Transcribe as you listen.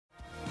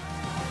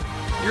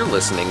You're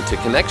listening to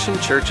Connection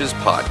Church's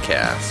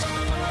podcast.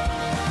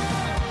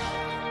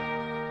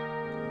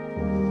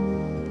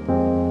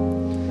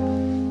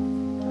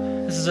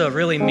 This is a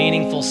really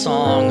meaningful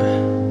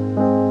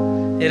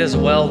song. It is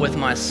well with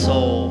my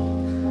soul.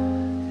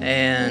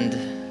 And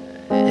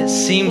it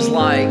seems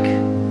like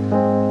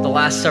the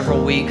last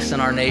several weeks in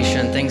our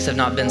nation, things have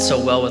not been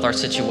so well with our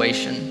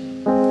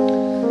situation.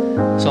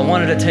 So I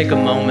wanted to take a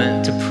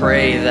moment to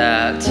pray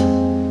that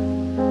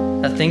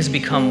things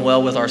become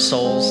well with our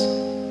souls,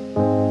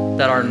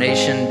 that our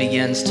nation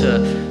begins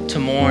to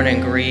mourn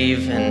and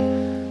grieve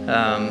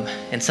and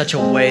in such a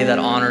way that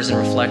honors and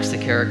reflects the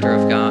character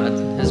of God.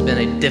 It has been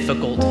a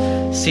difficult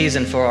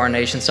season for our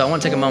nation. So I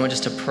want to take a moment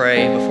just to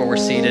pray before we're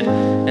seated,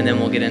 and then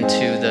we'll get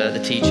into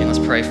the teaching. Let's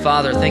pray.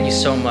 Father, thank you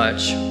so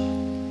much,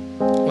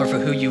 Lord, for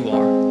who you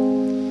are.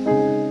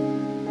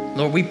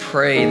 Lord, we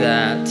pray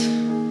that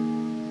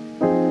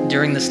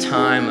during this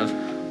time of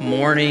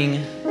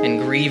mourning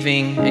and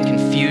grieving and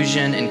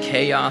confusion and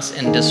chaos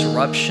and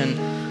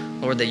disruption,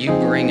 Lord, that you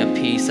bring a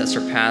peace that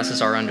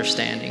surpasses our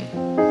understanding.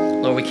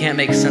 Lord, we can't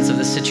make sense of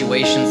the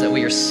situations that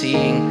we are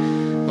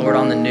seeing, Lord,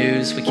 on the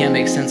news. We can't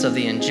make sense of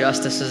the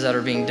injustices that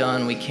are being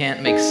done. We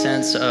can't make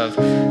sense of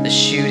the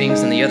shootings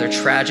and the other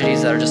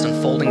tragedies that are just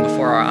unfolding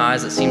before our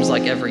eyes, it seems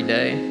like every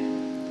day.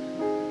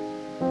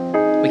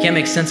 We can't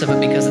make sense of it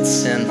because it's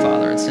sin,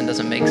 Father, and sin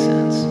doesn't make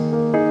sense.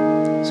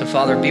 So,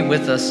 Father, be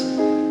with us.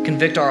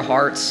 Convict our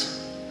hearts,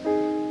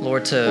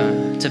 Lord,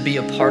 to be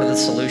a part of the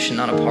solution,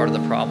 not a part of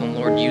the problem.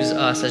 Lord, use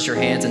us as your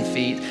hands and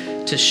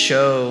feet to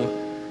show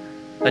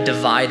a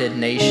divided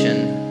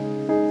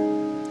nation,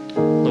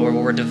 Lord,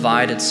 where we're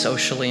divided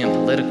socially and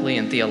politically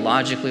and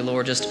theologically.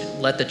 Lord, just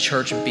let the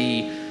church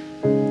be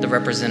the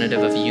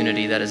representative of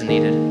unity that is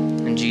needed.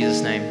 In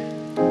Jesus' name,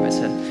 I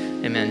said,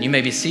 amen. You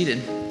may be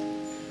seated.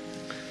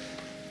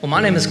 Well,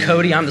 my name is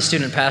Cody. I'm the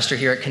student pastor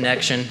here at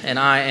Connection, and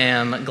I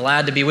am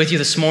glad to be with you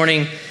this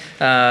morning.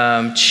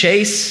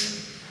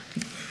 Chase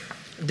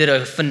did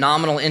a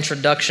phenomenal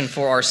introduction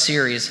for our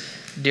series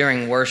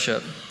during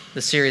worship.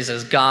 The series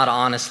is God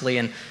Honestly,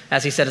 and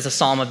as he said, it's a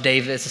Psalm of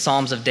David. It's the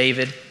Psalms of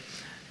David,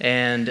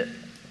 and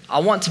I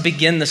want to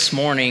begin this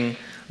morning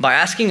by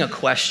asking a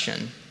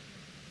question,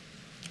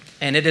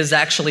 and it is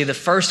actually the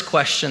first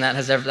question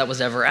that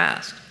was ever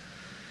asked,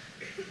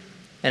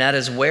 and that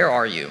is, where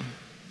are you?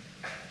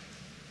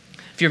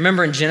 If you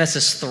remember in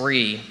Genesis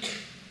 3,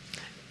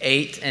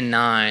 8 and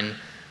 9,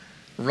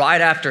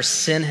 right after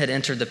sin had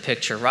entered the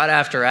picture, right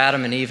after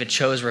Adam and Eve had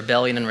chose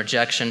rebellion and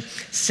rejection,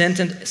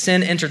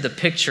 sin entered the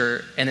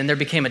picture, and then there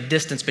became a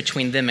distance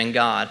between them and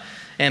God.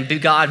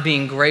 And God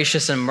being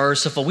gracious and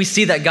merciful, we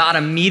see that God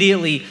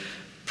immediately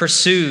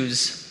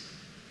pursues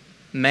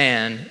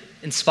man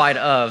in spite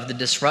of the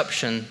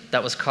disruption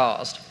that was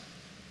caused.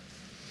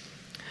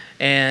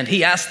 And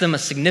he asked them a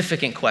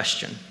significant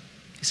question.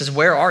 He says,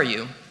 where are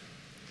you?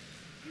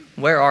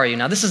 Where are you?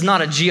 Now, this is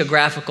not a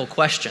geographical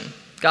question.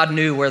 God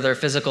knew where their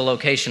physical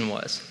location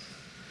was.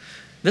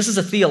 This is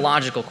a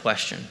theological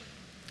question.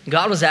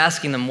 God was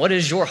asking them, what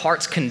is your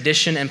heart's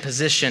condition and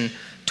position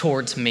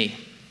towards me?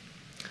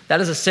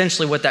 That is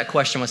essentially what that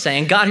question was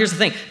saying. And God, here's the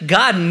thing.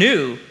 God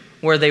knew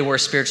where they were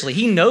spiritually.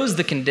 He knows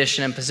the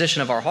condition and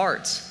position of our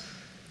hearts.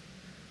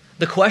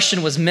 The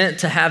question was meant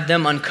to have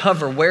them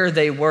uncover where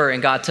they were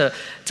and God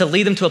to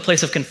lead them to a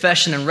place of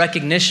confession and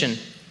recognition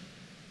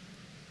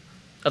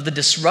of the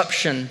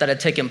disruption that had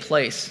taken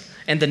place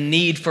and the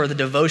need for the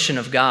devotion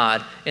of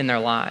God in their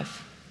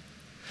life.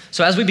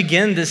 So as we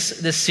begin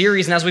this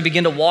series and as we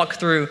begin to walk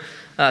through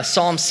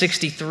Psalm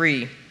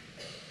 63,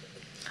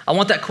 I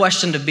want that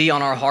question to be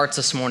on our hearts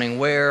this morning.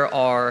 Where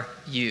are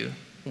you?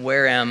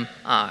 Where am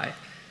I?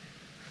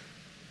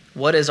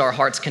 What is our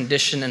heart's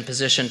condition and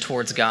position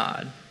towards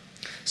God?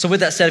 So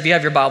with that said, if you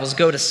have your Bibles,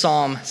 go to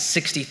Psalm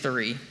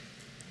 63.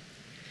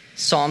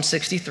 Psalm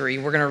 63.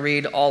 We're going to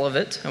read all of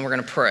it and we're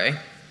going to pray.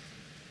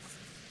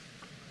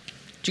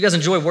 Did you guys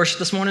enjoy worship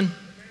this morning?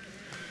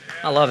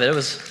 I love it. It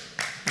was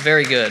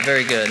very good,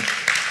 very good.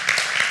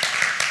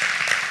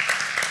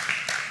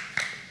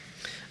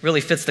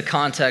 Really fits the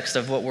context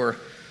of what we're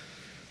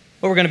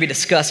going to be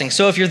discussing.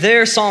 So if you're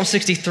there, Psalm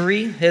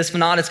 63, if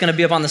not, it's going to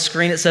be up on the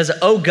screen. It says,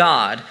 "O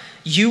God,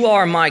 you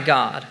are my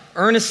God.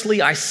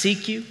 Earnestly I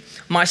seek you.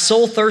 My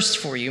soul thirsts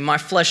for you. My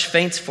flesh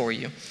faints for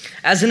you,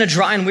 as in a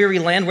dry and weary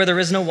land where there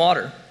is no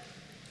water.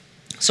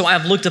 So I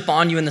have looked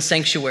upon you in the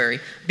sanctuary,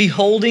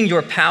 beholding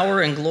your power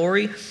and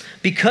glory.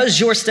 Because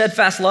your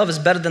steadfast love is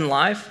better than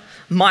life,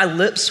 my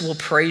lips will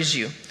praise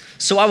you.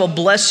 So I will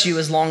bless you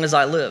as long as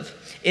I live.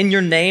 In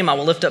your name I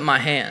will lift up my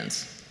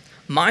hands.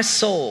 My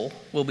soul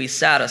will be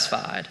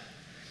satisfied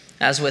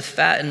as with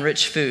fat and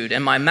rich food,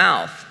 and my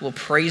mouth will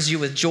praise you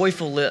with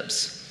joyful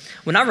lips.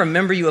 When I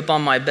remember you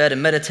upon my bed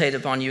and meditate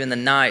upon you in the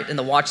night, in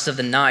the watches of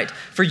the night,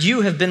 for you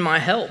have been my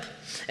help.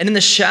 And in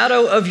the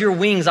shadow of your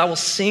wings, I will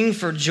sing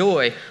for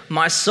joy.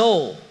 My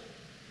soul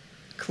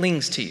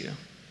clings to you.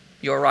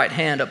 Your right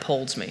hand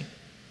upholds me.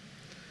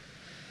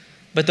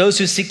 But those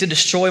who seek to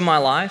destroy my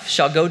life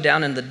shall go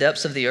down in the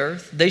depths of the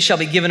earth. They shall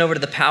be given over to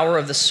the power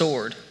of the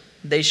sword.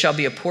 They shall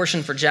be a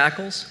portion for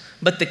jackals,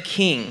 but the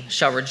king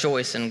shall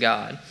rejoice in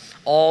God.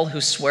 All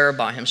who swear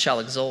by him shall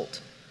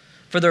exult.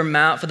 For the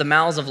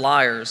mouths of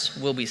liars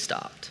will be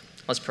stopped.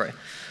 Let's pray.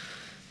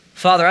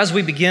 Father, as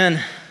we begin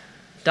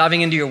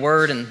diving into your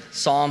word and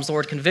Psalms,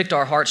 Lord, convict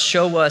our hearts.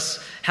 Show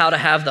us how to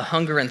have the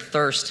hunger and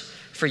thirst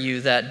for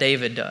you that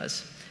David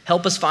does.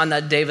 Help us find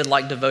that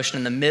David-like devotion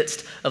in the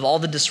midst of all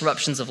the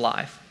disruptions of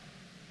life.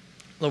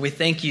 Lord, we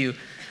thank you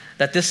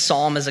that this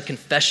psalm is a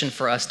confession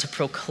for us to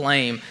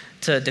proclaim,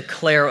 to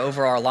declare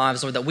over our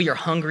lives, Lord, that we are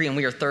hungry and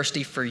we are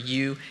thirsty for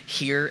you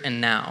here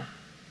and now.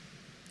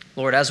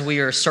 Lord, as we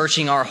are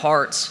searching our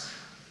hearts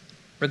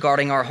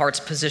regarding our heart's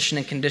position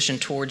and condition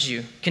towards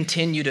you,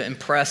 continue to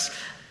impress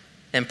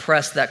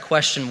that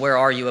question, where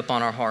are you,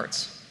 upon our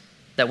hearts,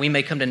 that we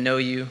may come to know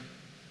you,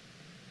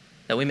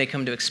 that we may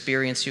come to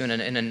experience you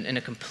in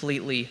a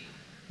completely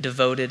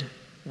devoted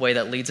way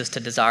that leads us to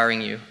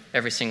desiring you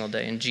every single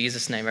day. In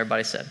Jesus' name,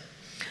 everybody said,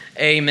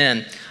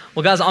 amen.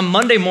 Well, guys, on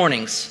Monday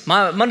mornings,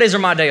 Mondays are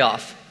my day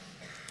off.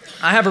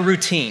 I have a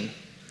routine.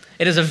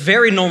 It is a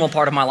very normal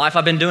part of my life.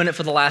 I've been doing it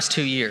for the last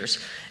 2 years.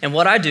 And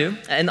what I do,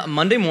 and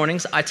Monday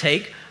mornings, I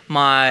take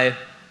my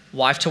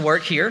wife to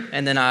work here,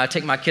 and then I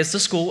take my kids to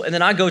school, and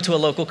then I go to a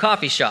local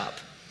coffee shop.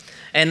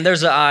 And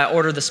I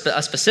order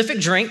a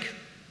specific drink.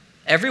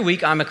 Every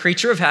week, I'm a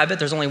creature of habit.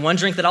 There's only one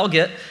drink that I'll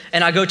get,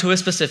 and I go to a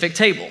specific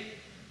table.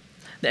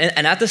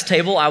 And at this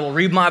table, I will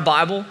read my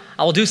Bible.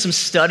 I will do some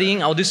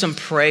studying. I will do some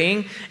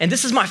praying. And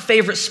this is my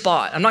favorite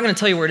spot. I'm not going to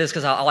tell you where it is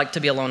because I like to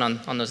be alone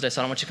on those days,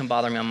 so I don't want you to come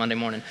bother me on Monday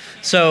morning.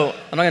 So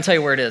I'm not going to tell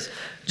you where it is.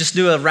 Just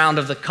do a round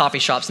of the coffee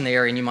shops in the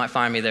area, and you might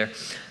find me there.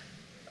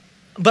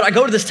 But I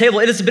go to this table.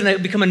 It has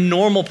become a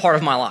normal part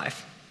of my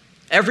life.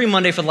 Every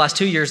Monday for the last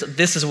 2 years,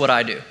 this is what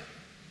I do.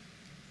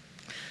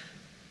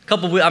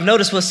 I've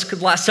noticed the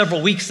last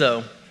several weeks,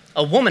 though,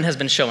 a woman has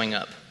been showing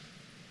up.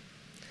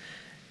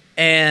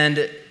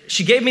 And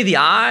she gave me the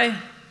eye,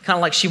 kind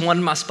of like she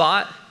wanted my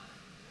spot.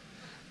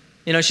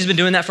 You know, she's been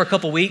doing that for a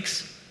couple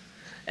weeks.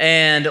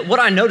 And what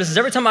I noticed is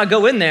every time I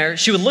go in there,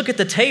 she would look at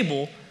the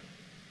table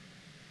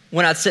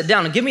when I'd sit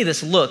down and give me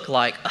this look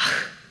like,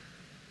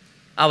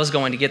 I was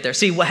going to get there.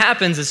 See, what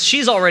happens is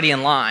she's already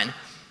in line.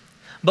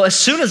 But as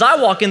soon as I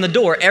walk in the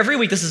door, every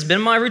week, this has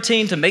been my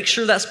routine to make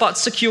sure that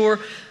spot's secure.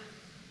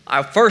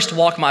 I first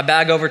walk my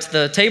bag over to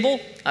the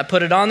table. I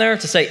put it on there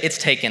to say, it's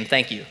taken,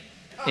 thank you.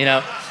 You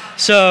know?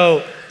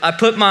 So I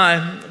put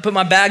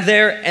my bag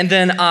there, and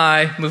then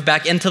I move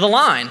back into the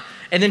line.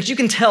 And then you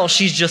can tell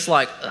she's just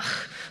like, ugh.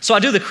 So I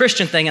do the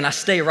Christian thing, and I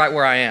stay right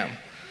where I am.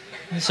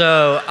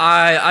 So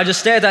I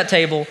just stay at that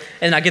table,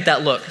 and I get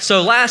that look.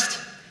 So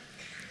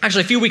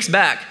a few weeks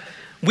back,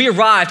 we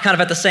arrived kind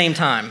of at the same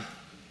time.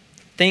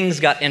 Things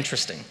got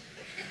interesting,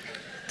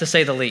 to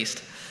say the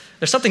least.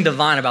 There's something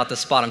divine about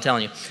this spot, I'm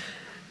telling you.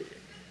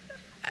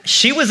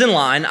 She was in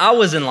line, I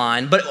was in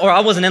line, or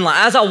I wasn't in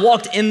line. As I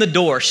walked in the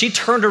door, she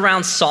turned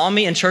around, saw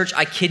me in church.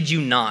 I kid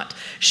you not.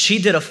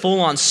 She did a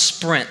full-on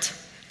sprint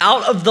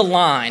out of the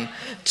line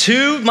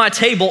to my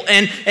table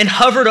and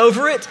hovered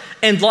over it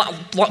and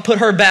put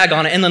her bag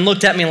on it and then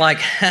looked at me like,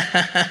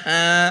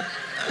 I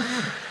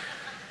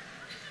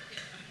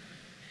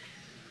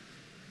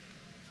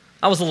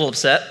was a little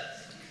upset.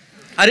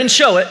 I didn't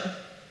show it,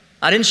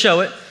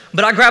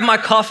 but I grabbed my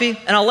coffee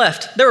and I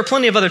left. There were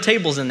plenty of other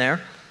tables in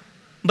there.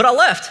 But I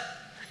left.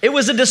 It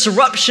was a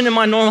disruption in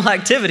my normal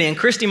activity. And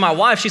Christy, my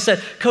wife, she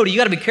said, Cody, you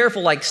got to be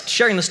careful like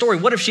sharing the story.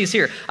 What if she's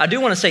here? I do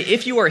want to say,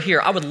 if you are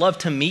here, I would love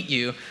to meet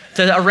you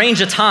to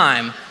arrange a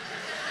time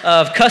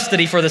of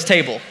custody for this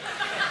table.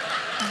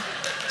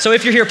 So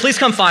if you're here, please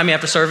come find me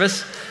after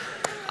service.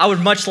 I would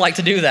much like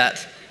to do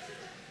that.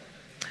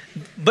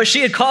 But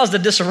she had caused a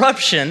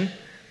disruption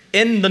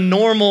in the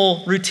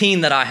normal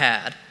routine that I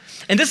had.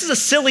 And this is a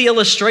silly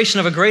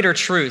illustration of a greater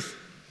truth.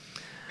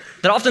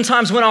 That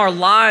oftentimes when our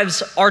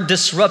lives are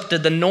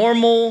disrupted, the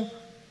normal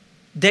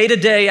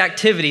day-to-day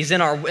activities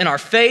in our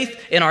faith,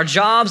 in our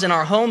jobs, in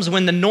our homes,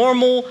 when the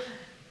normal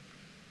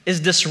is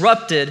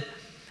disrupted,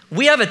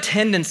 we have a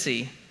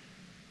tendency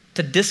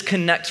to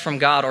disconnect from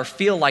God or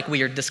feel like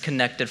we are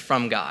disconnected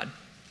from God.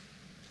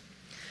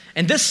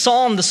 And this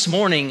psalm this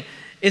morning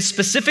is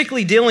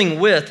specifically dealing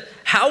with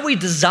how we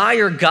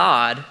desire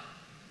God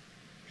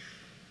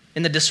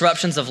in the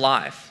disruptions of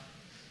life.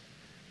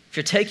 If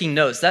you're taking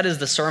notes, that is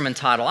the sermon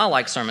title. I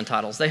like sermon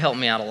titles. They help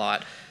me out a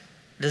lot.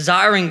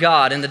 Desiring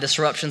God in the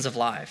disruptions of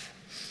life.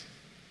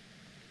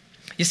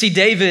 You see,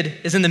 David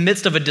is in the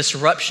midst of a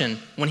disruption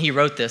when he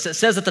wrote this. It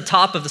says at the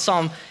top of the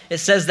psalm, it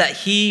says that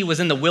he was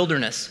in the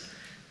wilderness.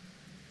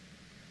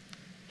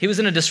 He was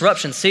in a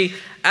disruption. See,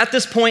 at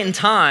this point in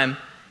time,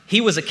 he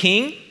was a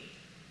king.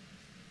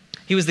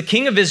 He was the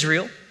king of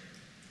Israel.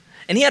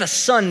 And he had a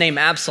son named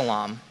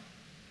Absalom.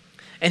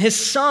 And his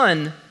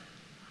son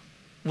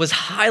was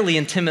highly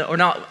envious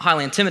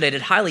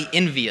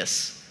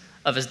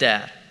of his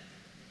dad.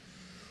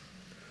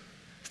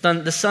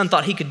 The son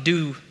thought he could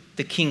do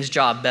the king's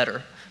job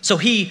better. So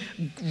he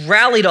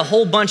rallied a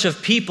whole bunch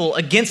of people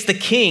against the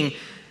king,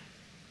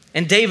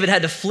 and David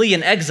had to flee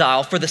in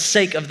exile for the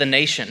sake of the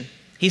nation.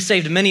 He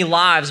saved many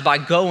lives by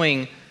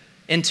going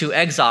into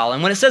exile.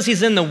 And when it says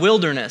he's in the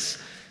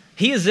wilderness,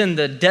 he is in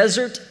the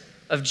desert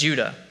of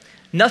Judah.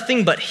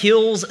 Nothing but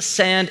hills,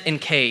 sand, and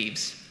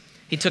caves.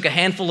 He took a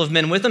handful of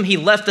men with him. He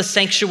left the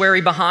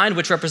sanctuary behind,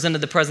 which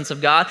represented the presence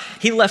of God.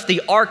 He left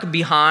the ark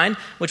behind,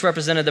 which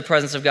represented the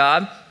presence of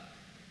God.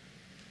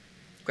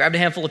 Grabbed a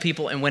handful of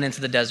people and went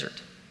into the desert.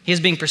 He is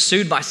being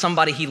pursued by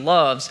somebody he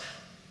loves,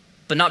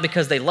 but not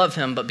because they love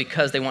him, but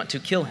because they want to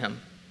kill him.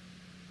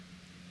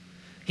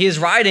 He is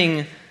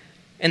writing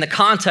in the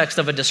context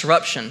of a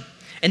disruption.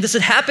 And this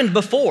had happened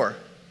before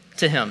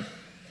to him.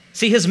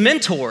 See, his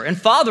mentor and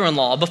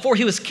father-in-law, before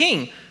he was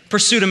king,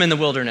 pursued him in the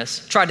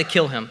wilderness, tried to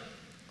kill him.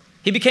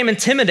 He became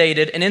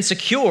intimidated and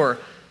insecure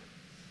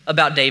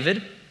about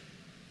David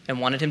and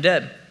wanted him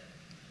dead.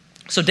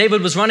 So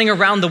David was running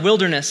around the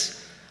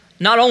wilderness,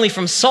 not only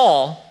from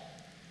Saul,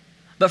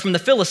 but from the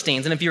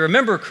Philistines. And if you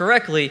remember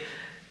correctly,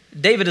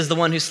 David is the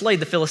one who slayed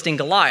the Philistine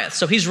Goliath.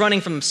 So he's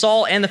running from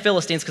Saul and the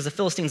Philistines because the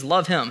Philistines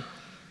love him.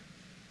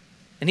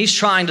 And he's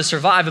trying to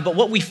survive it. But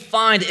what we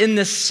find in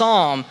this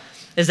psalm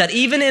is that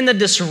even in the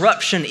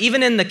disruption,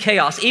 even in the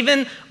chaos,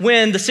 even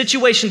when the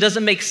situation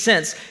doesn't make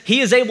sense,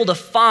 he is able to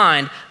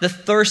find the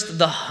thirst,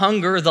 the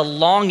hunger, the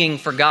longing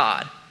for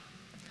God.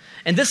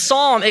 And this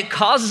psalm, it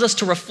causes us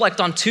to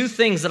reflect on two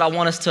things that I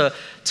want us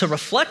to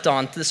reflect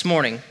on this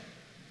morning.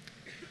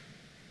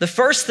 The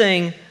first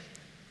thing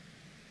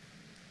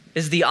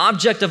is the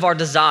object of our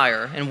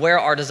desire and where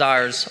our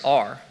desires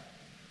are.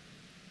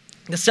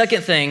 The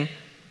second thing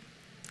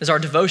is our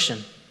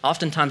devotion.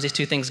 Oftentimes these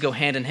two things go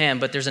hand in hand,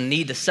 but there's a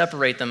need to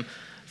separate them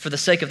for the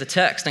sake of the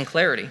text and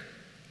clarity.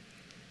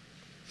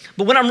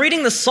 But when I'm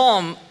reading the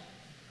psalm,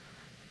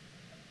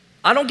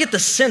 I don't get the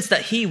sense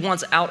that he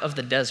wants out of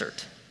the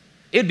desert.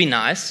 It'd be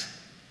nice.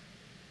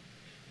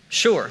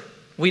 Sure,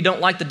 we don't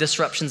like the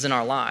disruptions in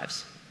our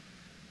lives.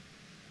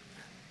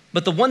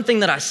 But the one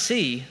thing that I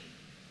see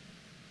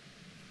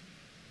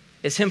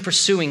is him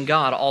pursuing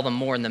God all the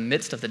more in the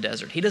midst of the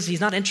desert. He's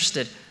not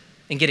interested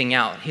in getting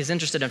out. He's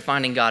interested in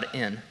finding God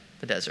in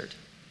the desert.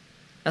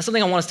 That's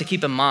something I want us to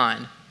keep in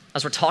mind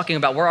as we're talking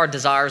about where our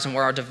desires and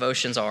where our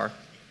devotions are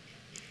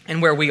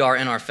and where we are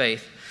in our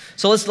faith.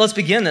 So let's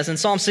begin this. In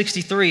Psalm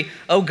 63,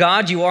 "O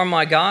God, you are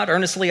my God.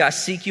 Earnestly I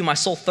seek you. My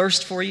soul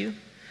thirsts for you."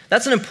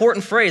 That's an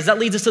important phrase. That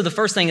leads us to the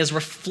first thing, is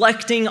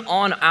reflecting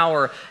on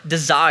our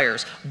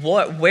desires.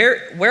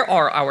 Where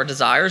are our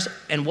desires,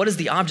 and what is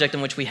the object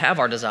in which we have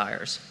our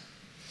desires?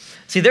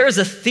 See, there is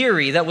a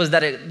theory that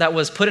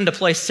was put into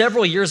place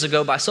several years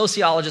ago by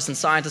sociologists and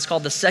scientists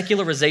called the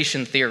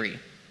secularization theory.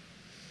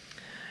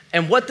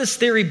 And what this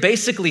theory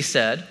basically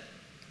said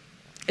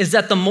is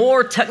that the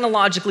more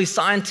technologically,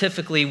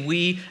 scientifically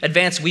we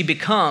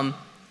become,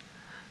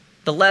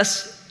 the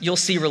less you'll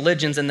see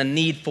religions and the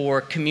need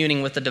for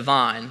communing with the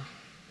divine,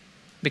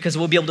 because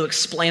we'll be able to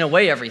explain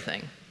away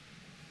everything.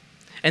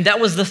 And that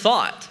was the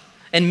thought.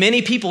 And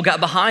many people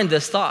got behind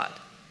this thought.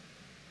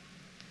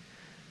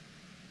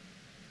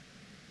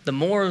 The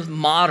more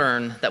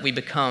modern that we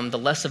become, the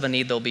less of a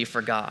need there'll be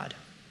for God.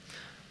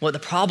 Well, the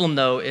problem,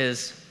 though,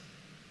 is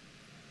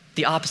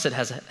the opposite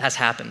has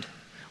happened.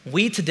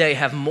 We today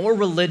have more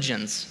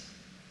religions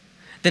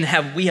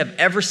than we have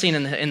ever seen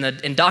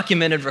in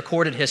documented,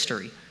 recorded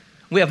history.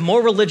 We have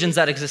more religions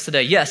that exist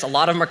today. Yes, a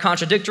lot of them are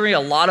contradictory. A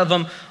lot of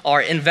them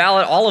are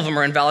invalid. All of them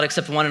are invalid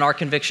except one in our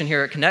conviction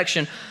here at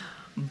Connection.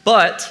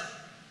 But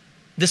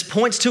this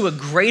points to a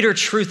greater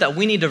truth that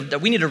we need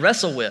to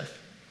wrestle with.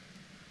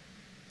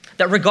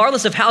 That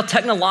regardless of how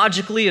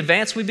technologically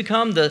advanced we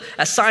become,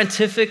 as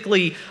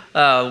scientifically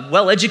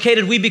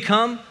well-educated we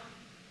become,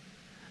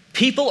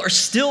 people are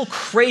still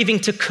craving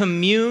to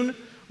commune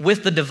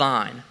with the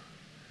divine.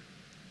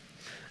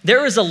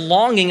 There is a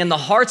longing in the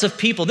hearts of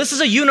people. This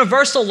is a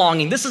universal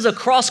longing. This is a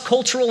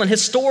cross-cultural and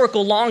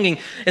historical longing.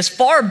 As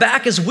far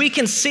back as we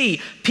can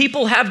see,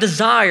 people have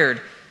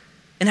desired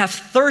and have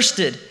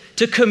thirsted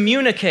to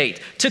communicate,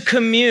 to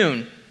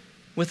commune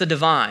with the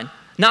divine.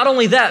 Not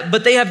only that,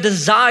 but they have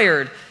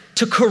desired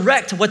to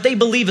correct what they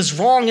believe is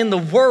wrong in the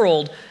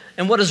world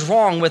and what is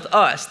wrong with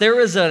us. There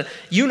is a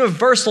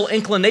universal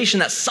inclination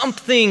that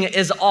something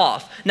is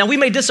off. Now, we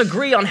may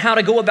disagree on how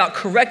to go about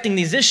correcting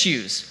these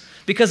issues.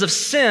 Because of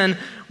sin,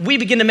 we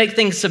begin to make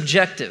things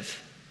subjective.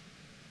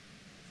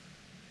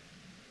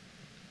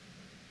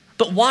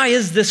 But why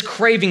is this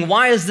craving,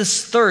 why is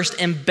this thirst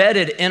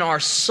embedded in our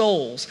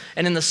souls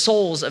and in the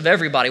souls of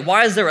everybody?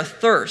 Why is there a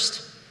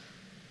thirst?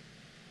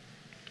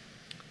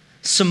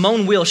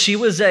 Simone Weil, she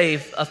was a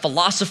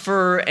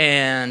philosopher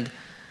and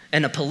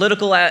a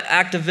political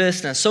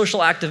activist and a social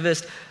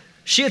activist.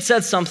 She had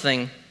said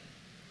something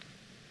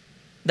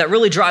that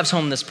really drives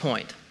home this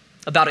point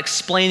about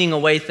explaining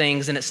away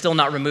things and it still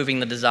not removing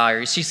the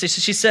desire. She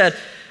said,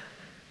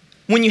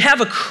 when you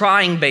have a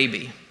crying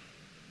baby,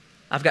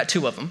 I've got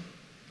two of them.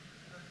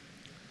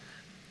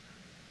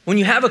 When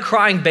you have a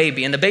crying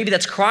baby, and the baby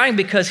that's crying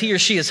because he or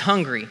she is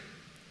hungry,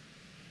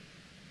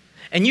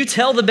 and you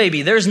tell the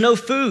baby there's no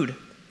food,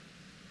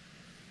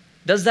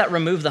 does that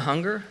remove the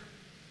hunger?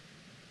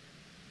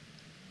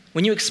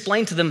 When you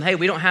explain to them, hey,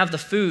 we don't have the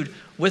food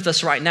with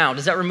us right now,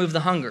 does that remove the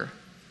hunger?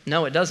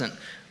 No, it doesn't.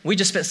 We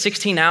just spent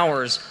 16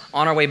 hours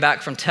on our way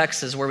back from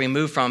Texas, where we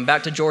moved from,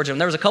 back to Georgia. And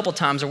there was a couple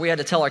times where we had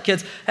to tell our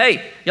kids,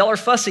 hey, y'all are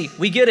fussy.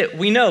 We get it.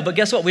 We know. But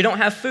guess what? We don't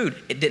have food.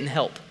 It didn't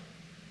help.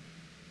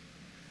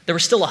 There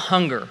was still a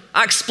hunger.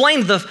 I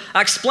explained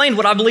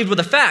what I believed were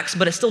the facts,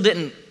 but it still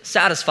didn't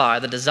satisfy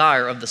the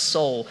desire of the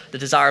soul, the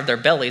desire of their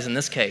bellies in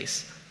this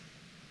case.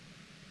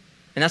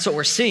 And that's what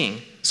we're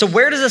seeing. So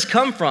where does this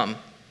come from?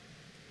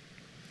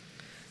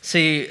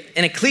 See,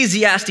 in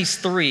Ecclesiastes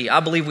 3, I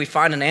believe we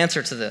find an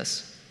answer to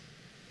this.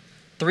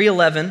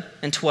 3:11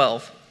 and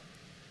 12.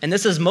 And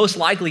this is most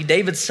likely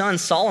David's son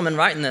Solomon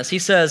writing this. He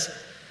says,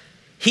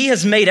 he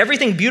has made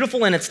everything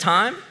beautiful in its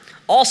time.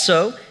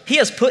 Also, he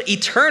has put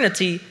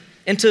eternity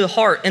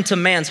into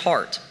man's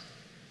heart.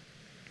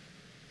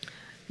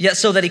 Yet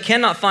so that he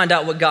cannot find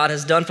out what God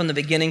has done from the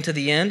beginning to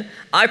the end,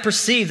 I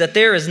perceive that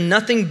there is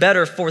nothing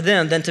better for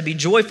them than to be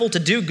joyful, to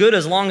do good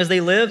as long as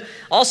they live.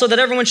 Also that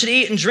everyone should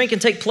eat and drink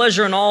and take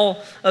pleasure in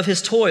all of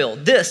his toil.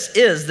 This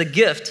is the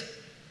gift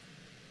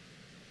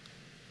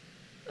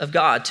of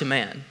God to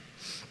man.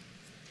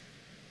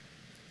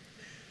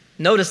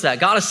 Notice that.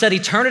 God has set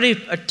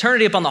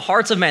eternity upon the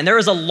hearts of man. There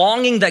is a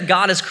longing that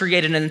God has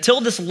created, and until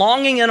this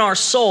longing in our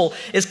soul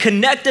is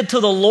connected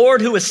to the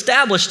Lord who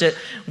established it,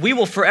 we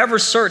will forever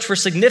search for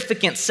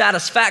significant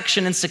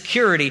satisfaction and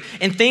security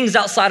in things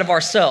outside of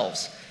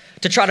ourselves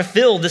to try to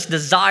fill this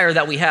desire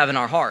that we have in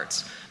our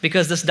hearts.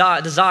 Because this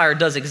desire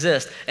does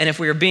exist, and if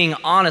we are being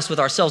honest with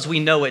ourselves,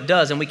 we know it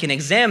does, and we can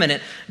examine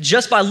it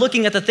just by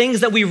looking at the things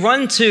that we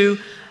run to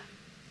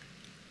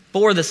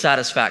for the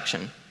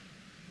satisfaction.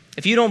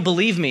 If you don't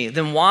believe me,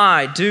 then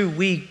why do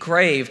we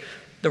crave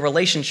the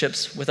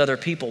relationships with other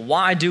people?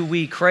 Why do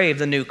we crave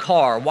the new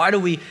car? Why do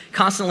we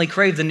constantly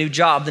crave the new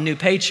job, the new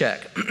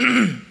paycheck?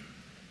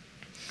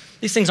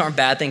 These things aren't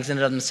bad things in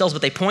and of themselves,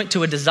 but they point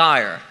to a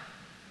desire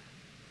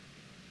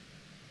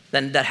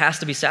that has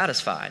to be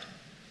satisfied.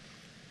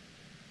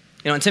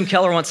 You know, and Tim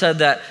Keller once said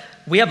that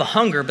we have a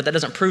hunger, but that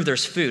doesn't prove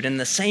there's food. And in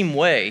the same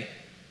way,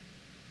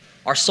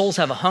 our souls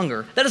have a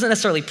hunger. That doesn't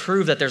necessarily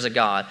prove that there's a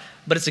God,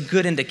 but it's a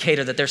good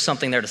indicator that there's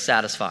something there to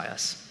satisfy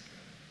us.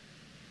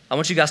 I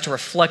want you guys to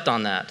reflect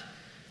on that.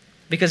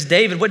 Because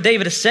what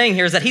David is saying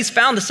here is that he's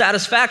found the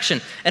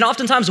satisfaction. And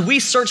oftentimes we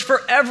search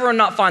forever and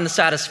not find the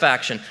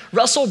satisfaction.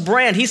 Russell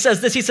Brand, he says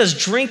this, he says,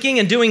 drinking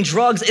and doing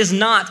drugs is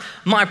not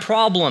my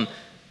problem.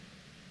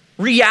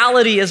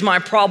 Reality is my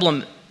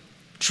problem.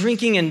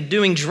 Drinking and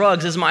doing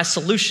drugs is my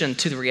solution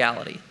to the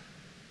reality.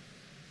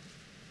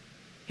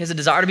 He has a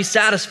desire to be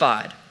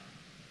satisfied.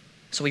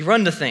 So we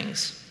run to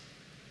things.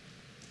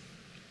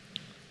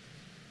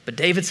 But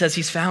David says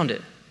he's found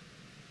it.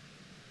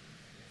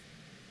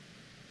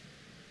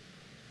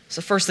 It's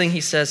the first thing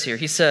he says here.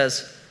 He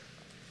says,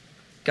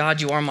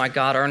 God, you are my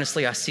God.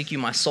 Earnestly I seek you.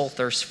 My soul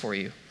thirsts for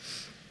you.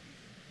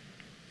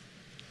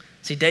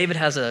 See, David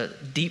has a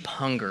deep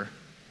hunger,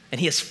 and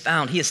he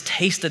has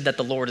tasted that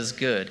the Lord is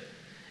good,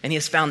 and he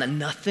has found that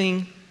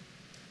nothing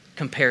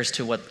compares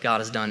to what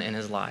God has done in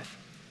his life.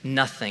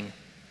 Nothing.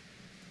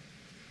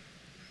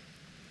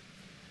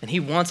 And he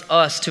wants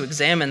us to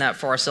examine that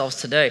for ourselves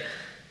today.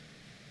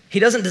 He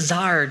doesn't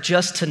desire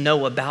just to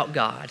know about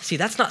God. See,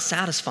 that's not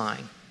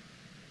satisfying.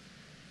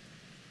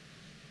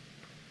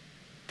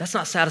 That's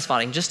not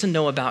satisfying, just to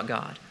know about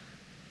God.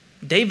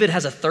 David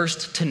has a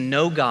thirst to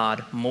know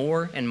God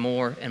more and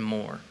more and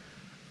more.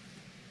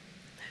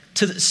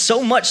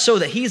 So much so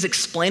that he's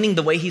explaining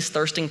the way he's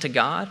thirsting to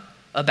God,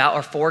 about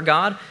or for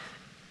God,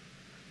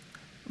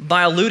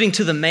 by alluding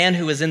to the man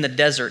who was in the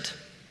desert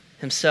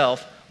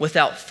himself,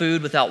 without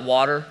food, without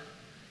water.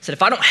 He said,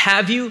 if I don't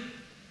have you,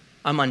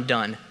 I'm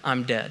undone.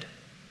 I'm dead.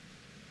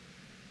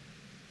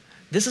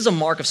 This is a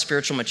mark of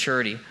spiritual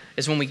maturity,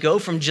 is when we go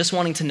from just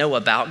wanting to know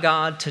about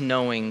God to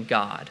knowing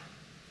God.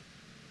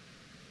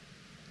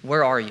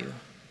 Where are you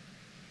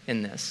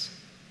in this?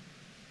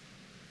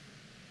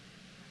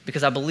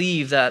 Because I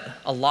believe that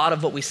a lot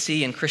of what we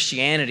see in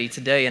Christianity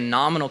today, in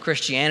nominal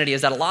Christianity,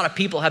 is that a lot of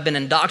people have been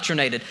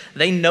indoctrinated.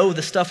 They know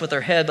the stuff with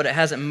their head, but it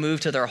hasn't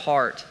moved to their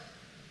heart.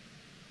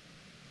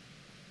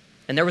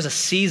 And there was a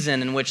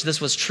season in which this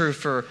was true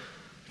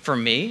for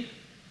me,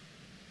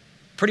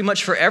 pretty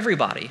much for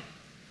everybody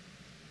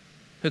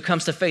who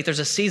comes to faith. There's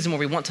a season where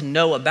we want to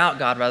know about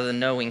God rather than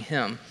knowing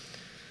him.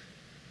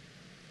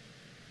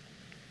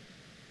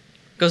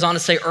 Goes on to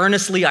say,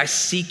 earnestly I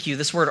seek you.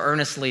 This word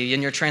earnestly,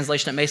 in your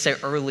translation, it may say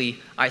early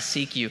I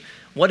seek you.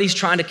 What he's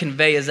trying to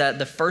convey is that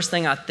the first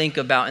thing I think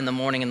about in the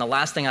morning and the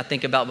last thing I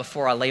think about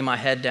before I lay my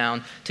head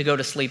down to go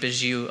to sleep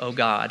is you, oh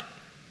God.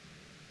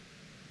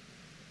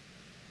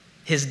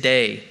 His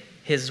day,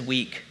 his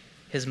week,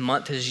 his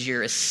month, his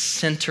year is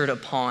centered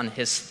upon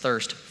his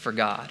thirst for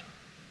God.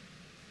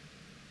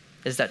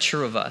 Is that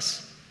true of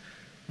us?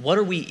 What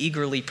are we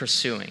eagerly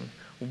pursuing?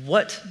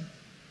 What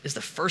is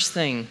the first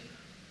thing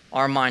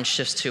our mind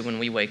shifts to when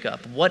we wake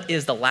up? What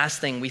is the last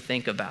thing we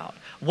think about?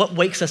 What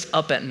wakes us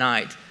up at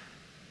night?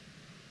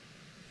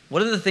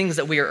 What are the things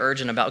that we are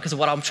urgent about? Because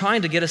what I'm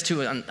trying to get us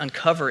to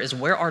uncover is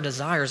where our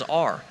desires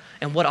are.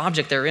 and what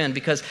object they're in,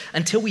 because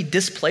until we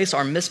displace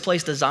our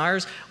misplaced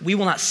desires, we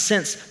will not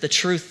sense the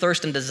true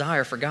thirst and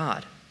desire for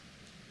God.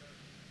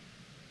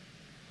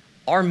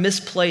 Our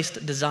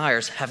misplaced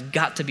desires have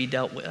got to be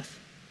dealt with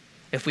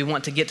if we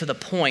want to get to the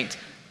point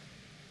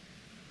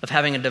of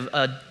having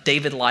a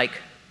David-like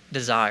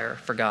desire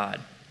for God.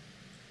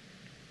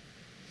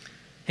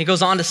 He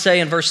goes on to say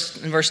in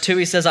verse 2,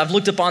 he says, I've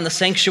looked upon the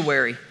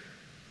sanctuary.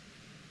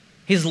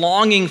 He's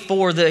longing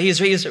for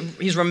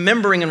he's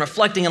remembering and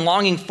reflecting and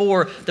longing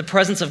for the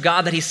presence of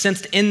God that he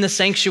sensed in the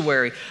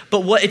sanctuary.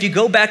 But what if you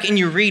go back and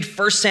you read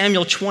 1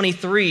 Samuel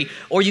 23,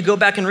 or you go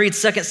back and read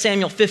 2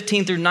 Samuel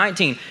 15 through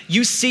 19,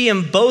 you see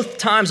him both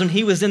times when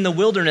he was in the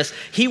wilderness,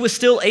 he was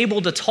still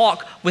able to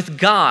talk with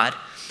God.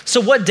 So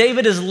what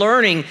David is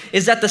learning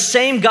is that the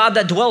same God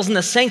that dwells in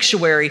the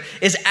sanctuary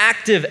is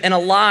active and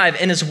alive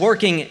and is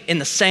working in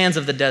the sands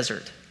of the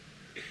desert.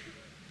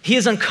 He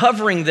is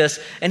uncovering this,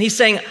 and he's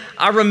saying,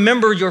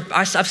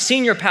 I've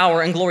seen your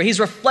power and glory. He's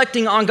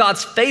reflecting on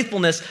God's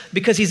faithfulness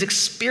because he's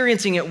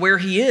experiencing it where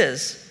he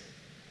is.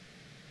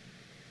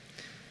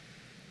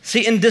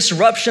 See, in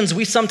disruptions,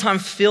 we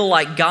sometimes feel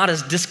like God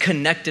is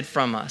disconnected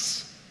from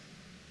us.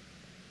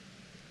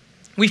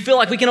 We feel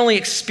like we can only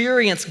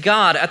experience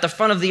God at the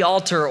front of the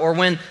altar, or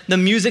when the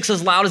music's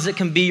as loud as it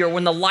can be, or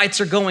when the lights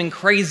are going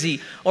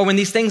crazy, or when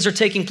these things are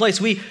taking place.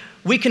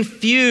 We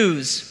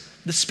confuse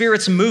the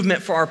Spirit's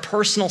movement for our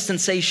personal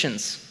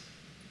sensations.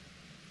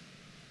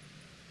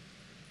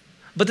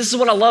 But this is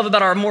what I love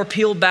about our more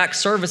peeled back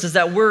service, is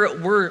that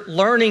we're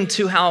learning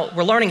how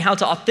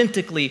to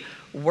authentically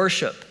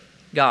worship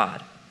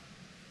God.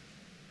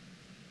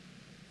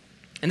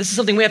 And this is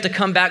something we have to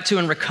come back to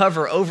and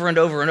recover over and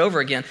over and over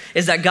again,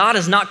 is that God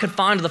is not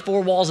confined to the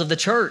four walls of the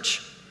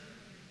church.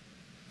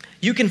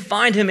 You can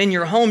find him in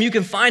your home. You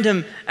can find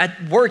him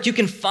at work. You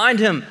can find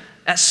him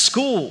at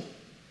school.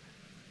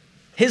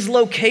 His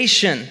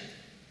location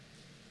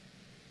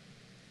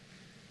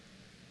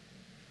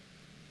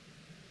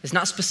is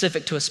not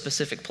specific to a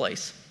specific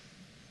place.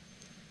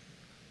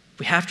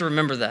 We have to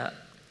remember that.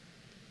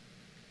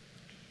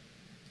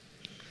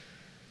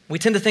 We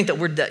tend to think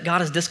that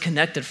God is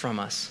disconnected from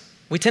us.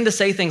 We tend to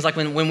say things like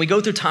when we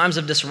go through times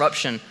of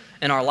disruption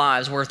in our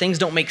lives where things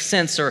don't make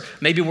sense, or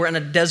maybe we're in a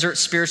desert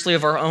spiritually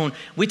of our own,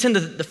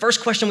 the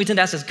first question we tend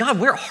to ask is, God,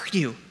 where are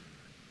you?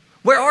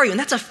 Where are you? And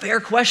that's a fair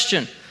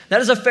question.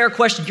 That is a fair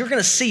question. You're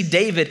going to see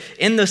David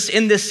in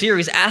this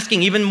series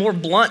asking even more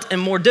blunt and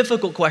more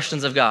difficult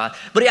questions of God.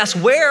 But he asks,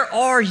 where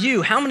are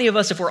you? How many of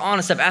us, if we're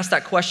honest, have asked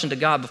that question to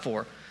God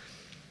before?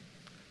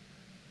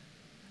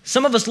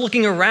 Some of us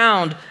looking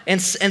around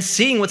and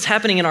seeing what's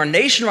happening in our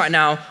nation right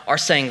now are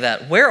saying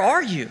that. Where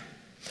are you?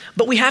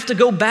 But we have to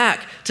go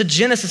back to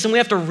Genesis, and we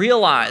have to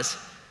realize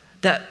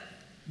that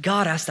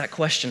God asked that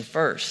question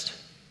first.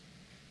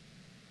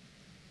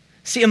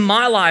 See, in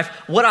my life,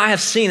 what I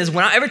have seen is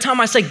every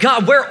time I say,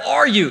 God, where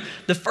are you?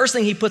 The first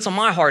thing he puts on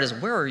my heart is,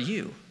 where are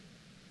you?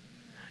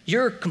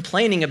 You're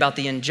complaining about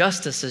the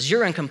injustices.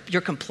 You're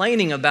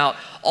complaining about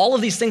all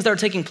of these things that are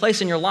taking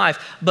place in your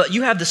life, but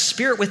you have the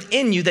Spirit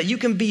within you that you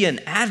can be an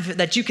advocate,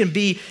 that you can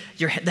be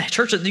the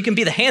church, you can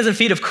be the hands and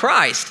feet of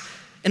Christ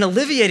in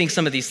alleviating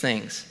some of these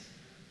things.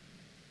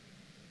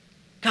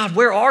 God,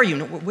 where are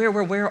you?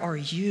 Where are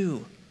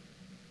you?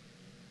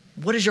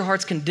 What is your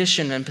heart's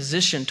condition and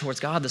position towards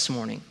God this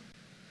morning?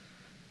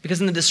 Because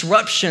in the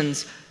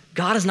disruptions,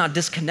 God is not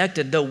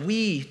disconnected, though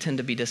we tend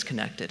to be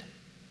disconnected.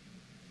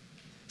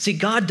 See,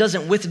 God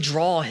doesn't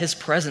withdraw his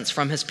presence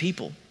from his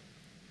people.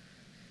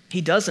 He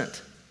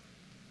doesn't.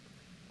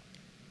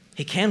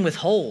 He can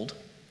withhold.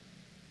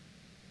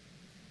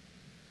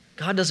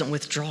 God doesn't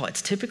withdraw.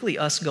 It's typically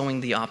us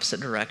going the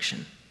opposite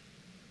direction.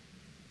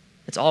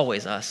 It's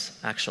always us,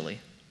 actually.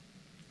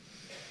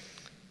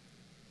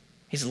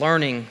 He's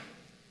learning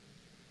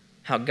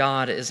how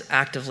God is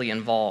actively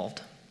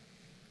involved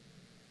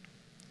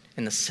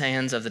in the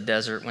sands of the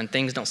desert when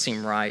things don't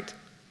seem right.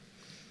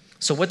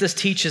 So what this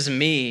teaches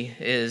me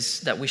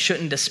is that we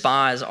shouldn't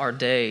despise our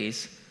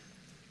days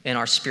in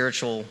our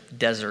spiritual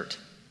desert,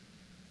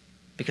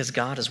 because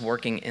God is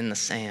working in the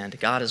sand.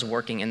 God is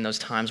working in those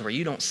times where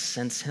you don't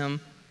sense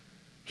him.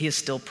 He is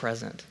still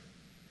present.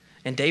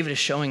 And David is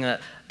showing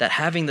that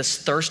having this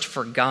thirst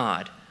for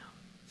God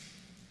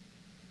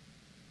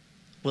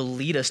will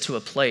lead us to a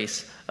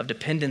place of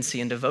dependency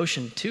and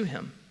devotion to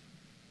him.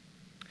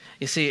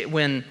 You see,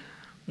 when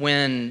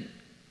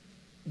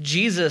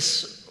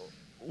Jesus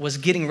was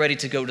getting ready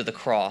to go to the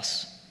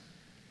cross,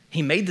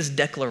 he made this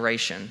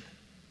declaration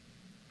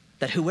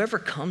that whoever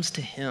comes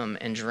to him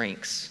and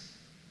drinks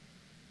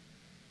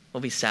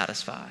will be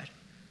satisfied.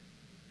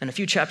 And a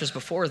few chapters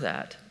before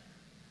that,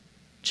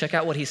 check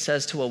out what he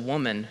says to a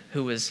woman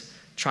who is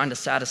trying to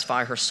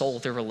satisfy her soul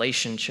through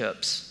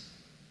relationships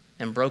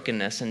and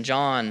brokenness. In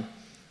John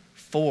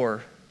 4,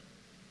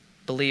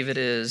 I believe it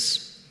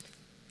is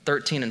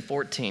 13 and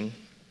 14,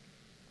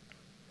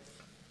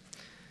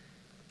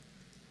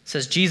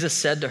 says, Jesus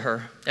said to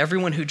her,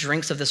 everyone who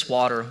drinks of this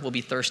water will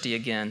be thirsty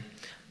again.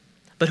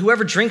 But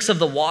whoever drinks of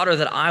the water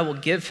that I will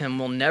give him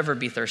will never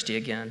be thirsty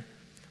again.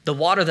 The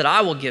water that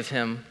I will give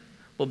him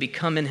will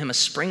become in him a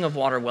spring of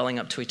water welling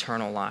up to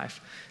eternal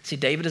life. See,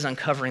 David is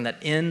uncovering that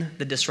in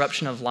the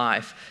disruption of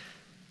life,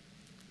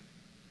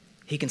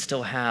 he can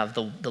still have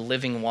the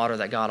living water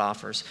that God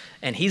offers.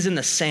 And he's in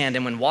the sand,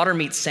 and when water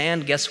meets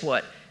sand, guess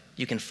what?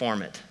 You can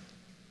form it.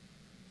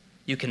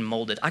 You can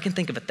mold it. I can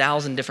think of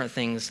 1,000 different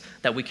things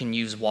that we can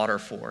use water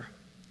for.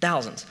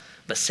 Thousands.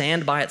 But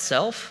sand by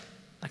itself,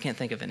 I can't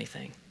think of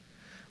anything.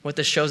 What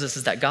this shows us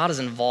is that God is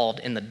involved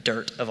in the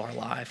dirt of our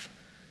life,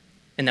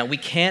 and that we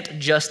can't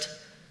just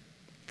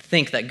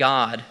think that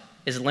God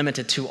is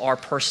limited to our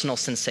personal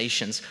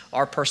sensations,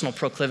 our personal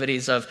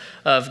proclivities of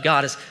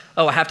God is,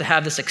 oh, I have to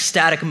have this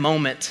ecstatic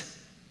moment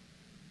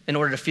in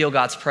order to feel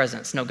God's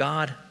presence. No,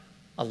 God,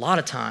 a lot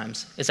of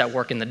times, is at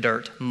work in the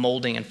dirt,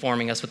 molding and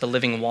forming us with the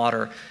living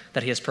water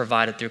that he has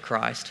provided through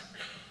Christ.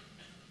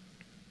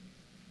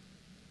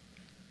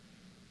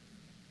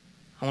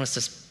 I want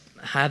us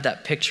to have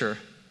that picture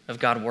of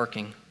God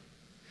working.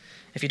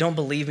 If you don't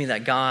believe me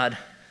that God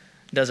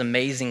does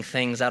amazing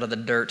things out of the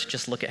dirt,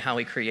 just look at how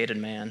he created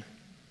man.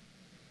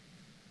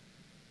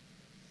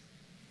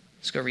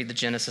 Let's go read the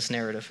Genesis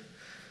narrative.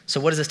 So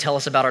what does this tell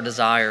us about our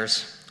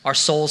desires? Our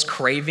soul's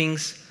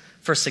cravings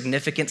for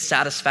significant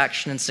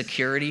satisfaction and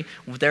security.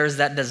 There's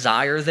that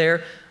desire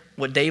there.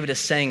 What David is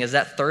saying is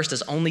that thirst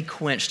is only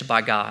quenched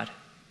by God.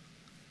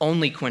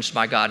 Only quenched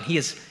by God. He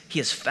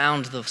has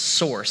found the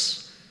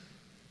source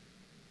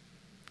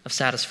of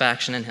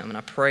satisfaction in him. And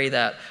I pray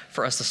that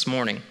for us this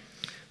morning.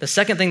 The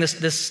second thing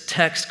this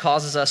text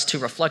causes us to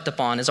reflect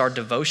upon is our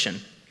devotion.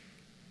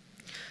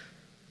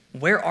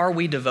 Where are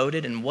we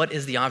devoted, and what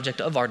is the object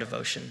of our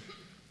devotion?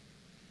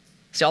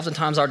 See,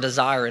 oftentimes our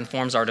desire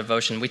informs our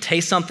devotion. We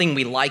taste something,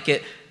 we like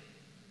it,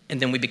 and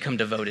then we become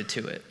devoted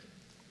to it.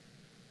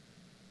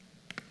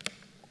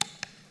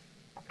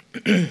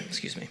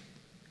 Excuse me.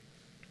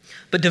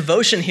 But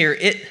devotion here,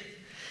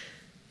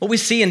 what we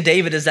see in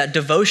David is that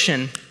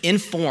devotion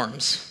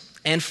informs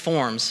and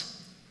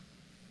forms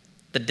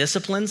the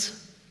disciplines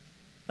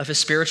of his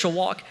spiritual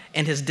walk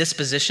and his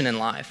disposition in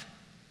life.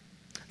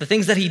 The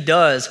things that he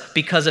does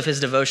because of his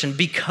devotion,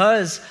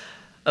 because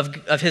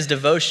of his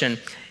devotion,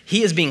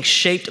 he is being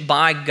shaped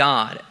by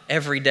God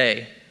every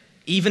day,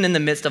 even in the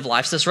midst of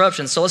life's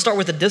disruptions. So let's start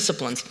with the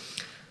disciplines.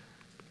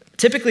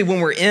 Typically,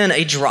 when we're in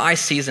a dry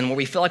season where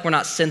we feel like we're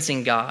not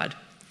sensing God,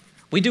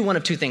 we do one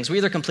of two things. We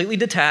either completely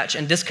detach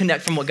and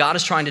disconnect from what God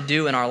is trying to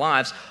do in our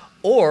lives,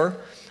 or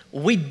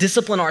we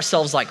discipline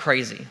ourselves like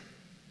crazy.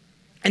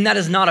 And that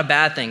is not a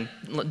bad thing.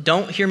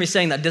 Don't hear me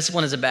saying that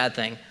discipline is a bad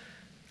thing.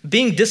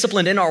 Being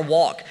disciplined in our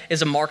walk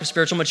is a mark of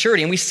spiritual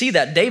maturity. And we see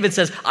that. David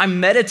says, I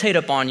meditate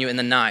upon you in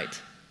the night.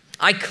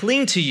 I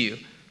cling to you.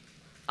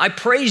 I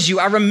praise you.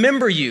 I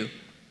remember you.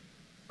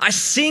 I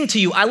sing to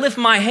you. I lift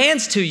my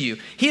hands to you.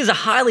 He is a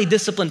highly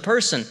disciplined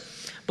person.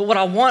 But what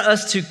I want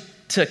us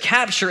to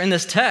capture in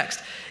this text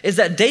is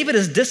that David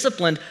is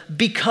disciplined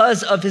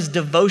because of his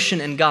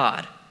devotion in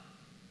God.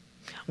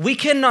 We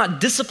cannot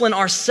discipline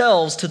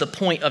ourselves to the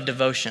point of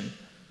devotion,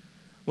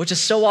 which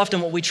is so often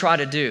what we try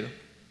to do.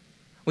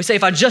 We say,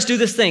 if I just do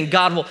this thing,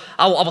 I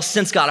will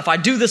sense God. If I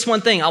do this one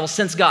thing, I will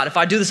sense God. If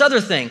I do this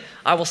other thing,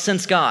 I will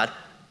sense God.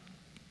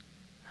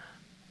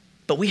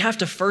 But we have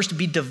to first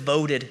be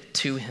devoted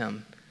to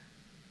him.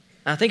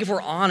 And I think if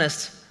we're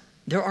honest,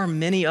 there are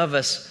many of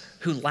us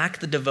who lack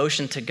the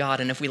devotion to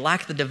God. And if we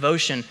lack the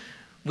devotion,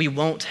 we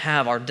won't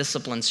have our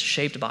disciplines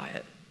shaped by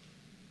it.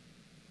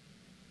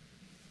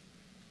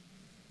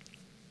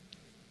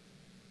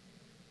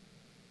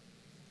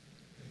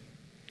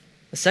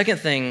 The second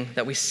thing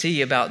that we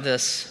see about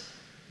this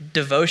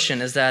devotion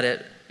is that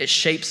it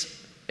shapes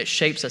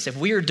us. If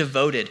we are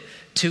devoted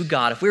to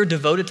God, if we are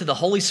devoted to the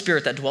Holy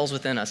Spirit that dwells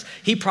within us,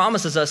 he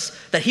promises us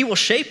that he will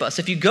shape us.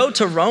 If you go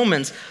to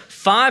Romans 8,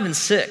 5 and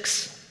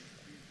 6,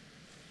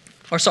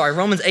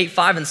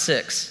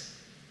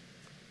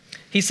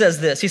 he says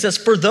this. He says,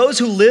 for those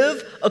who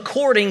live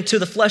according to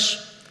the flesh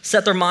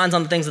set their minds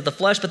on the things of the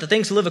flesh, but the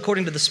things who live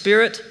according to the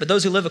Spirit, but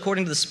those who live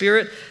according to the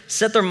Spirit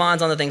set their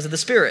minds on the things of the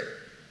Spirit.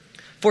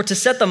 For to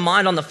set the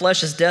mind on the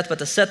flesh is death, but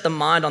to set the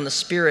mind on the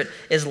Spirit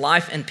is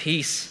life and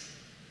peace.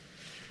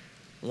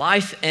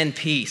 Life and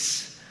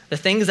peace. The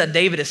things that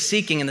David is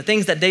seeking and the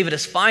things that David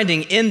is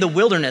finding in the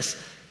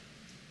wilderness.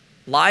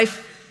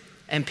 Life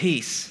and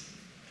peace.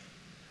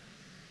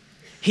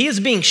 He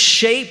is being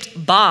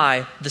shaped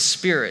by the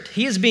Spirit.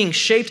 He is being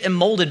shaped and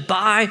molded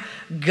by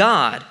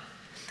God.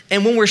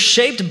 And when we're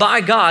shaped by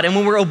God and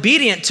when we're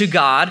obedient to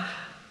God,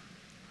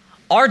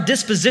 our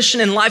disposition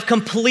in life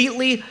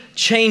completely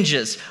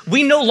changes.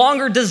 We no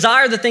longer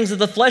desire the things of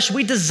the flesh,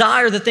 we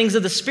desire the things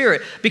of the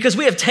Spirit, because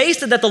we have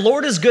tasted that the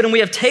Lord is good and we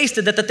have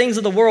tasted that the things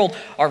of the world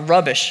are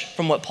rubbish,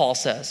 from what Paul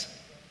says.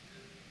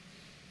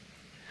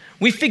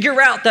 We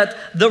figure out that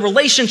the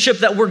relationship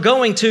that we're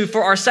going to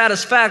for our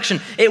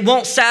satisfaction, it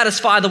won't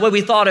satisfy the way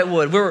we thought it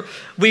would.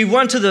 We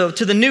run to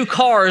the new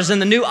cars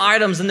and the new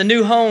items and the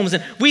new homes,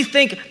 and we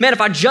think, man,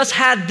 if I just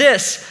had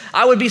this,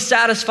 I would be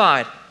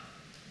satisfied.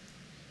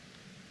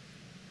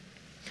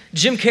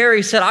 Jim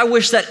Carrey said, I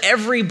wish that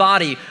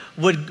everybody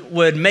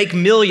would make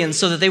millions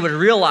so that they would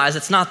realize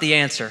it's not the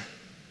answer.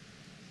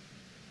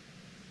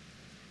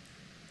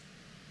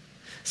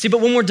 See,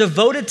 but when we're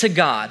devoted to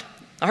God,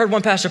 I heard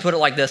one pastor put it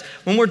like this: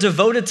 when we're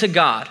devoted to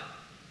God,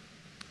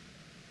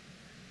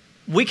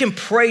 we can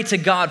pray to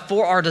God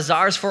for our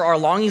desires, for our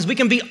longings. We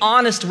can be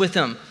honest with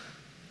him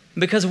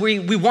because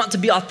we want to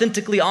be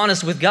authentically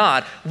honest with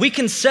God. We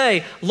can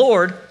say,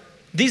 Lord,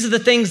 these are the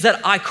things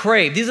that I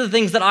crave. These are the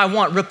things that I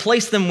want.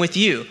 Replace them with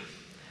you.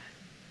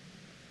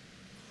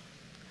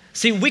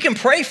 See, we can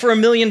pray for $1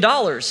 million.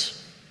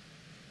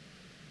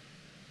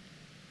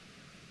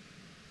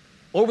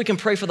 Or we can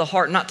pray for the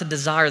heart not to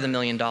desire the $1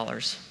 million.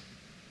 That's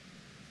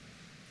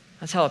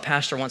how a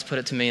pastor once put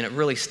it to me, and it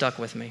really stuck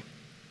with me.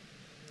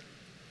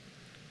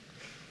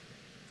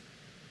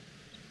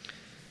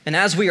 And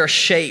as we are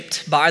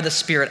shaped by the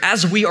Spirit,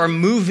 as we are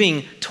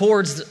moving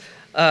towards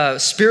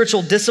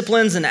spiritual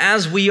disciplines, and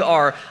as we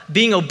are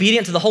being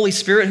obedient to the Holy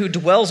Spirit who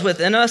dwells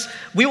within us,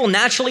 we will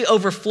naturally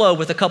overflow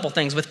with a couple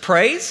things. With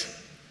praise,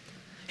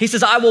 he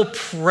says, I will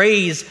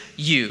praise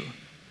you.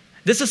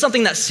 This is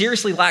something that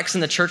seriously lacks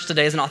in the church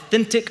today, is an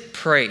authentic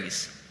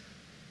praise.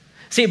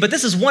 See, but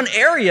this is one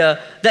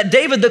area that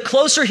David, the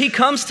closer he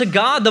comes to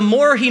God, the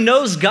more he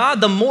knows God,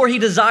 the more he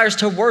desires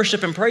to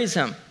worship and praise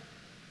him.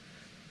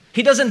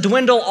 He doesn't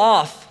dwindle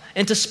off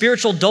into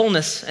spiritual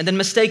dullness and then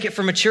mistake it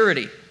for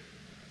maturity.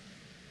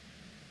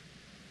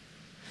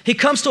 He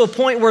comes to a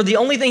point where the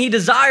only thing he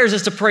desires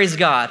is to praise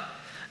God.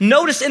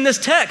 Notice in this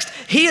text,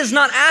 he is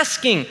not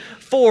asking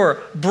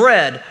for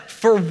bread,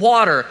 for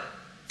water,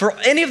 for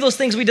any of those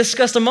things we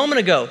discussed a moment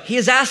ago. He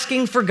is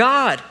asking for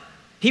God.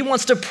 He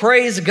wants to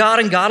praise God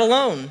and God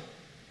alone.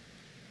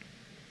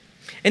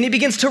 And he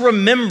begins to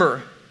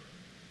remember.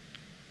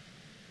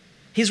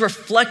 He's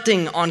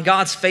reflecting on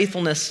God's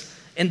faithfulness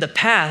in the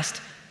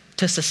past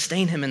to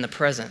sustain him in the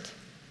present.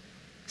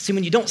 See,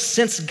 when you don't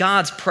sense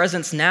God's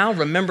presence now,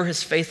 remember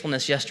his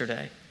faithfulness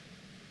yesterday.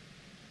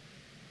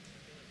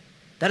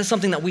 That is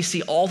something that we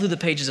see all through the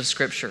pages of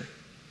Scripture.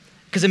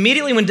 Because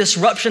immediately when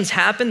disruptions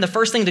happen, the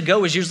first thing to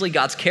go is usually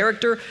God's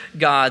character,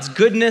 God's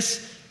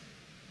goodness.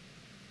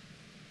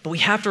 But we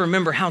have to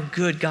remember how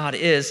good God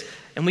is,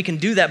 and we can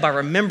do that by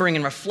remembering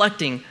and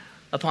reflecting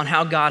upon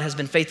how God has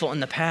been faithful in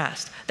the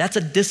past. That's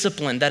a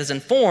discipline that is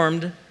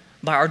informed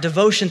by our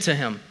devotion to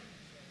him.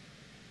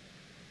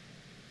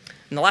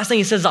 And the last thing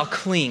he says is, I'll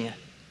cling.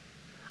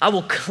 I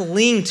will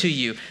cling to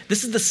you.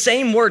 This is the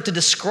same word to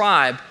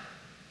describe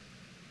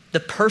the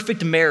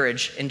perfect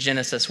marriage in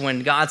Genesis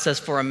when God says,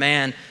 for a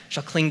man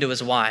shall cling to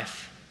his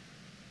wife.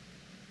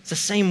 It's the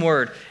same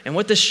word. And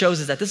what this shows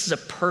is that this is a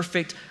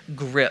perfect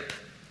grip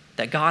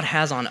that God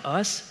has on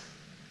us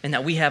and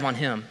that we have on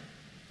him.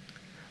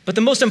 But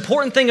the most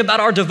important thing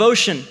about our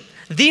devotion,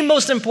 the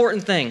most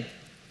important thing,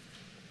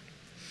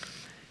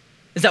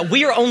 is that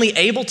we are only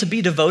able to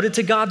be devoted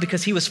to God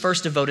because he was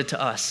first devoted to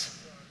us.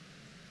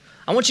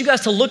 I want you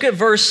guys to look at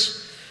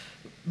verse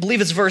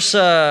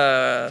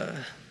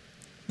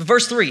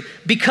 3.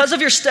 Because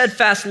your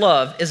steadfast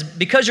love is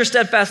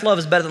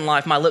better than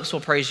life, my lips will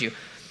praise you.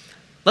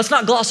 Let's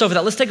not gloss over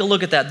that. Let's take a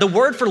look at that. The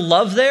word for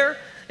love there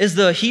is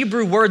the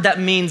Hebrew word that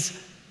means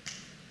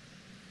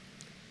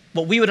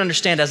what we would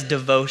understand as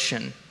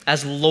devotion,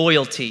 as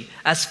loyalty,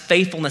 as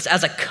faithfulness,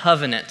 as a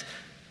covenant.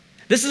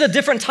 This is a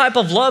different type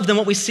of love than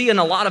what we see in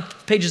a lot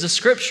of pages of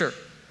Scripture.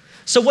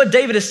 So what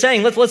David is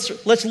saying,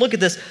 let's look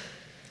at this.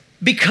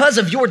 Because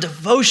of your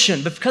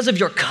devotion, because of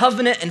your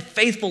covenant and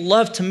faithful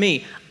love to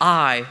me,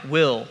 I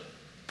will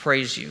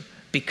praise you.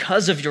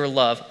 Because of your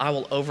love, I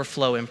will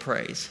overflow in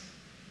praise.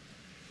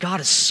 God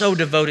is so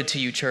devoted to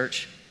you,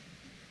 church.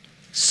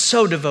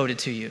 So devoted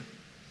to you.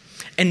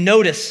 And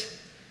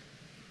notice,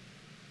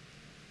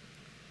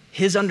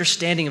 his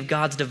understanding of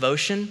God's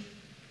devotion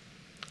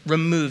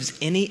removes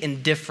any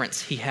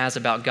indifference he has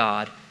about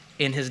God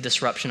in his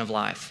disruption of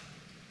life.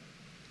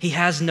 He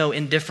has no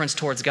indifference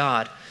towards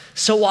God.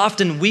 So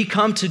often we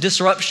come to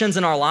disruptions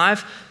in our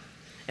life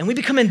and we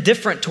become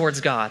indifferent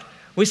towards God.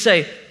 We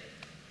say,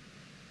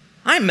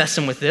 I ain't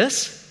messing with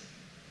this.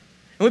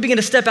 And we begin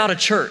to step out of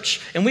church,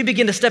 and we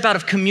begin to step out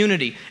of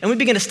community, and we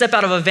begin to step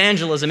out of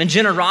evangelism and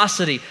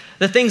generosity,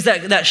 the things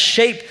that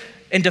shape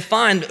and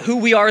define who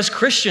we are as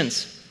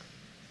Christians.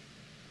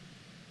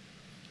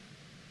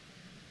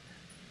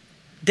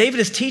 David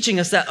is teaching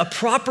us that a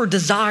proper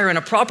desire and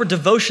a proper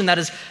devotion that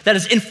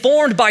is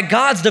informed by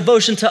God's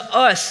devotion to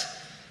us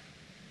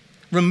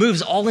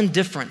removes all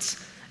indifference.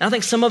 And I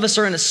think some of us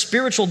are in a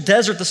spiritual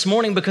desert this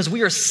morning because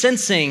we are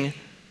sensing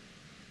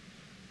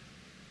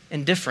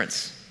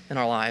indifference in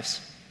our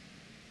lives.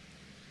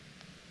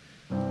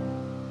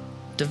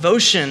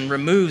 Devotion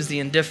removes the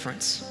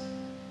indifference.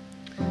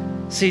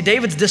 See,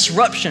 David's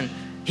disruption,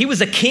 he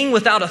was a king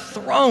without a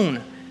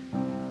throne.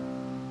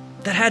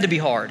 That had to be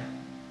hard.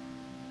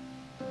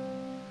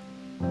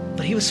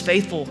 But he was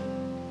faithful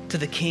to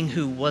the king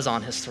who was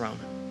on his throne.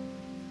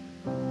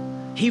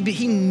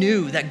 He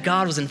knew that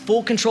God was in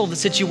full control of the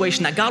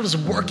situation, that God was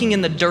working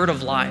in the dirt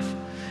of life,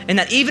 and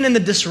that even in the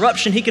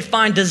disruption, he could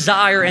find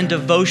desire and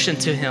devotion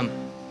to him.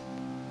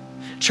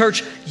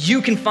 Church,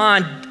 you can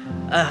find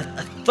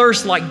a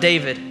thirst like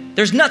David.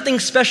 There's nothing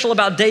special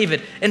about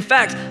David. In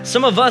fact,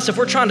 some of us, if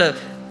we're trying to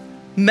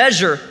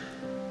measure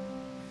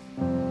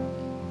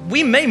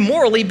we may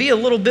morally be a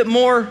little bit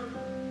more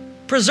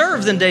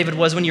preserved than David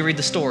was when you read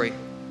the story.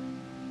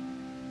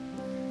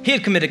 He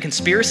had committed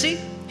conspiracy.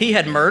 He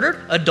had murdered,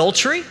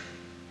 adultery.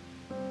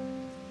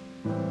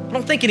 I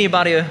don't think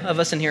anybody of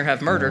us in here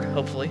have murdered,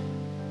 hopefully.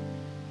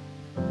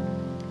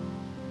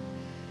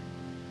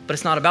 But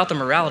it's not about the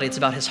morality, it's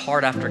about his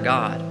heart after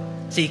God.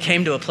 See, he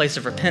came to a place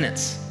of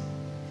repentance.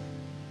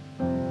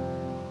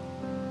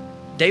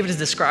 David is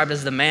described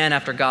as the man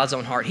after God's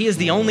own heart. He is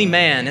the only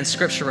man in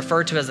Scripture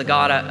referred to as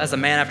a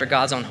man after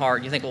God's own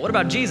heart. You think, well, what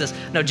about Jesus?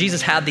 No,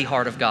 Jesus had the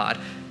heart of God.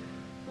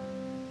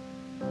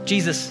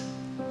 Jesus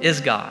is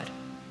God.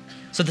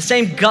 So the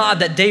same God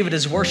that David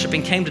is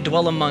worshiping came to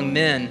dwell among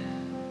men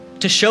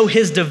to show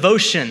his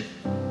devotion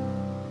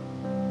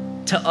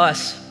to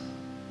us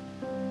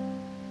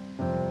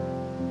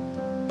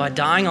by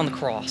dying on the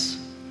cross,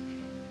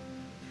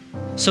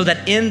 so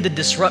that in the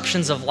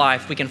disruptions of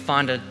life, we can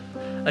find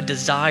a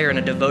desire and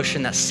a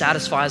devotion that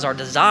satisfies our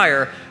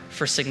desire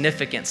for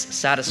significance,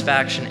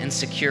 satisfaction, and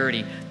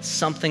security,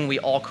 something we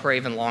all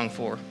crave and long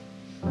for.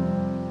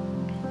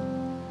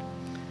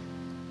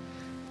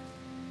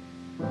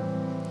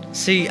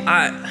 See,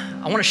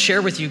 I want to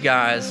share with you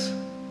guys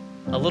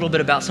a little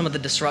bit about some of the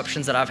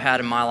disruptions that I've had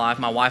in my life,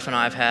 my wife and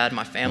I have had,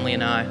 my family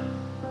and I.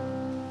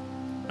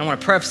 I want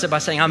to preface it by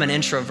saying I'm an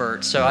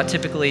introvert, so I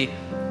typically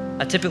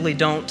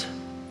don't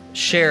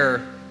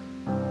share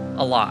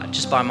a lot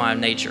just by my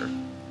nature.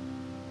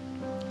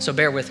 So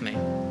bear with me.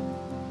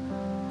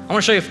 I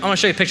want to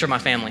show you a picture of my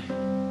family.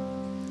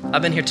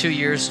 I've been here 2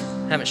 years,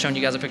 haven't shown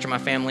you guys a picture of my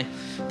family.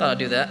 Thought I'd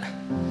do that.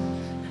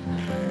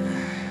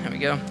 There we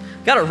go.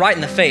 Got it right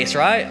in the face,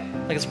 right?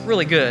 Like, it's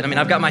really good. I mean,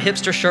 I've got my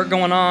hipster shirt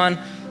going on.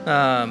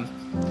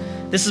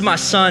 This is my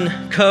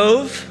son,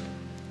 Cove.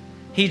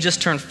 He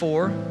just turned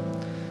 4.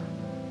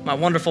 My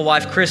wonderful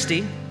wife,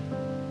 Christy.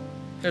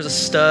 There's a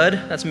stud,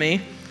 that's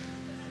me.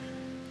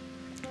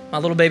 My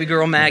little baby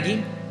girl,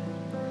 Maggie.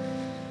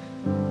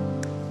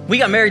 We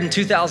got married in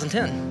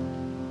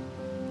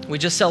 2010. We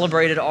just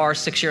celebrated our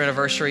 6-year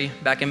anniversary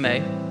back in May.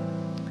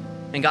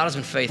 And God has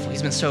been faithful.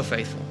 He's been so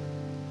faithful.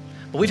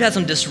 But we've had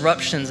some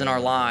disruptions in our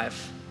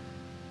life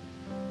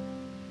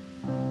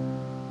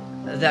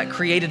that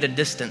created a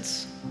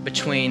distance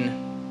between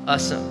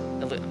us,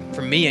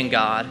 for me and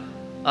God,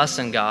 us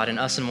and God, and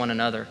us and one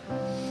another.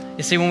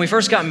 You see, when we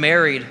first got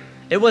married,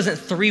 it wasn't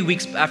 3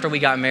 weeks after we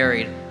got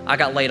married, I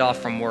got laid off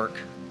from work.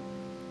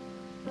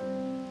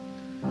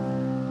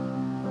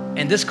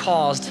 And this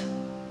caused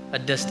a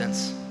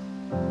distance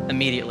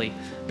immediately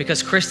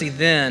because Christy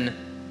then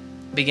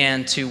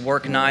began to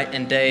work night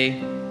and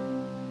day.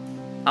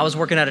 I was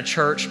working at a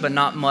church, but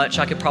not much.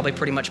 I could probably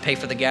pretty much pay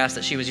for the gas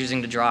that she was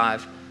using to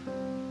drive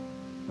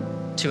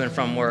to and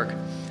from work.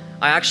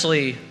 I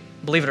actually,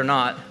 believe it or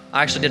not,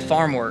 I actually did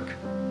farm work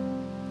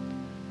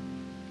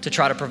to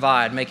try to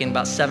provide, making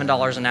about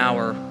 $7 an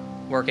hour,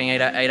 working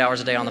 8 hours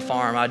a day on the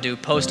farm. I'd do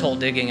post-hole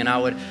digging and I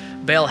would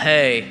bale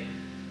hay.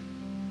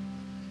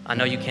 I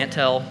know you can't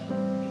tell.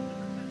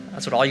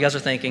 That's what all you guys are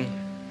thinking.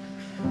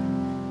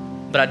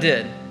 But I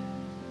did.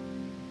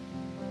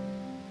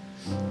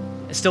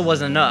 It still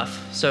wasn't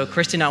enough. So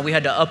Christy and I, we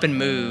had to up and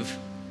move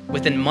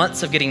within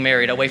months of getting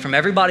married, away from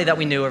everybody that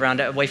we knew around,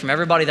 away from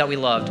everybody that we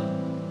loved.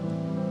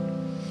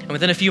 And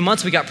within a few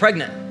months, we got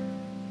pregnant.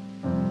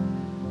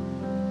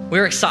 We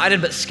were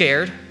excited but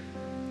scared.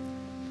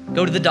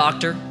 Go to the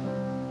doctor.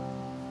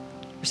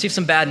 Received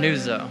some bad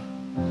news though.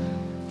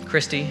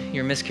 Christy,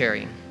 you're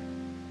miscarrying.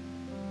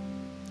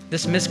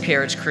 This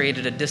miscarriage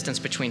created a distance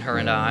between her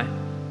and I,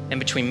 and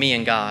between me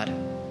and God.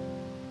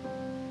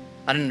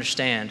 I didn't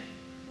understand.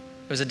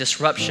 It was a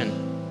disruption.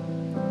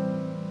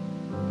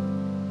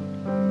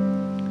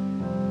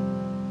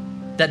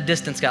 That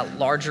distance got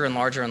larger and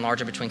larger and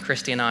larger between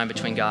Christy and I and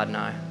between God and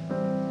I.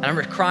 I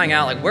remember crying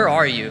out, like, where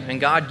are you? And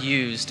God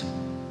used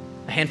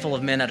a handful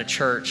of men at a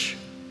church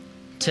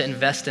to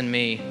invest in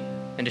me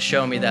and to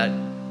show me that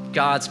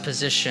God's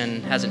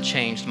position hasn't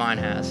changed, mine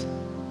has.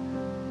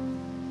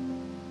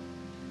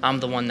 I'm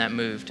the one that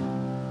moved.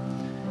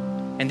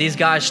 And these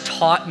guys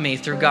taught me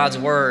through God's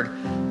word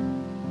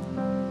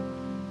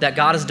that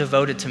God is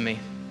devoted to me,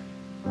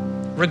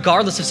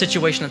 regardless of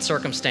situation and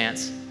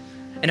circumstance.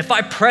 And if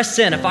I press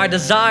in, if I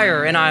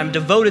desire and I am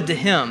devoted to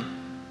Him,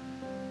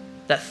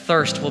 that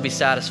thirst will be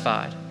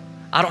satisfied.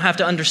 I don't have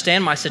to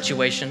understand my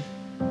situation,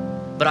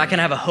 but I can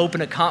have a hope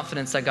and a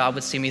confidence that God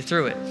would see me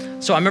through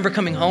it. So I remember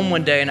coming home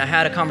one day and I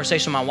had a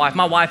conversation with my wife.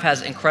 My wife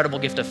has an incredible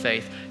gift of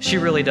faith. She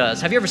really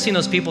does. Have you ever seen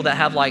those people that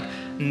have like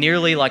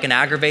nearly like an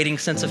aggravating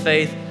sense of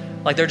faith?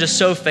 Like they're just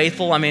so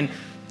faithful. I mean,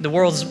 the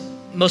world's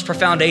most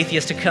profound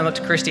atheist to come up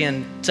to Christy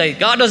and say,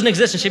 God doesn't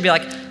exist. And she'd be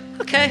like,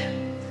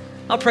 okay,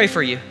 I'll pray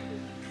for you.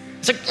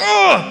 It's like,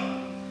 ugh!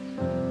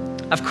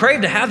 I've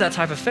craved to have that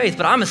type of faith,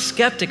 but I'm a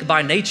skeptic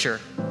by nature.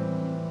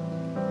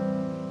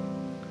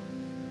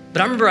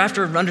 But I remember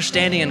after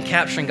understanding and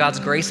capturing God's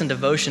grace and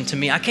devotion to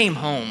me, I came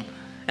home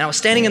and I was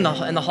standing in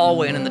the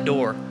hallway and in the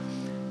door.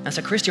 And I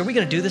said, Christy, are we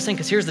gonna do this thing?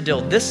 Because here's the deal.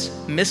 This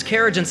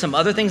miscarriage and some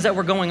other things that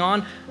were going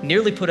on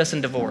nearly put us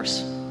in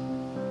divorce.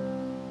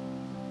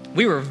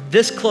 We were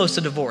this close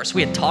to divorce.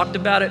 We had talked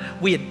about it.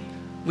 We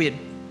had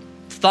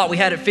thought we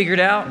had it figured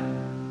out.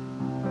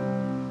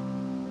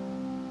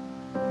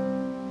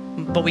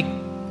 But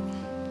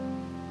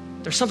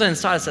there's something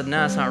inside that said,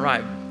 no, that's not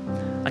right.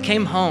 I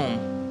came home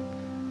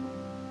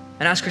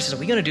and asked Christy, are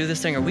we gonna do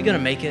this thing? Are we gonna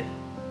make it?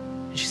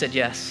 And she said,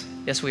 yes.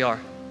 Yes, we are.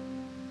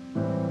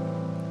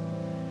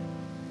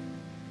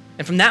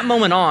 And from that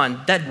moment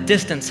on, that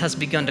distance has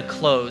begun to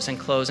close and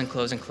close and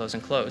close and close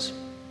and close.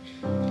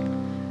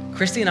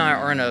 Christy and I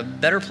are in a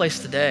better place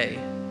today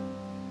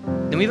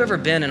than we've ever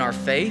been in our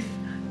faith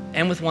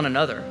and with one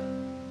another.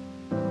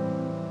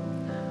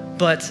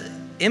 But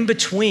in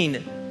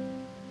between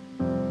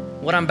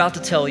what I'm about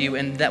to tell you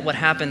and that what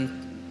happened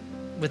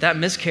with that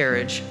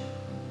miscarriage,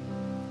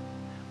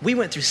 we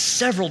went through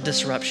several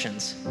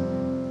disruptions.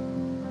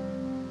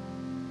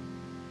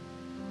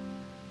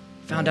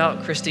 Found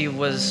out Christy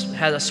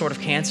had a sort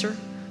of cancer.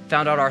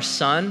 Found out our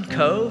son,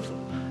 Cove,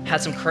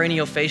 had some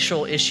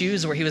craniofacial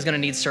issues where he was gonna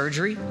need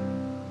surgery.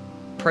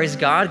 Praise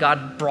God.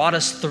 God brought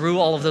us through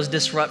all of those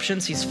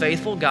disruptions. He's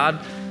faithful. God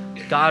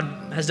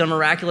has done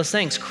miraculous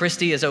things.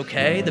 Christy is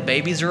okay. The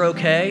babies are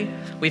okay.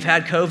 We've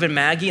had Cove and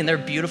Maggie, and they're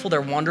beautiful.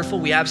 They're wonderful.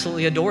 We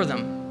absolutely adore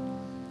them.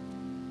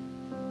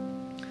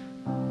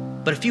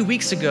 But a few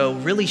weeks ago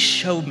really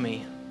showed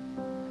me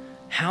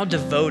how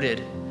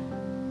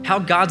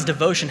God's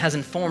devotion has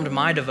informed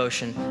my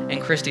devotion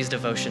and Christy's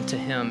devotion to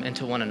him and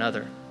to one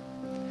another.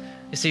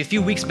 You see, a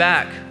few weeks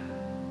back,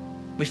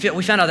 we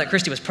found out that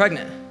Christy was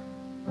pregnant.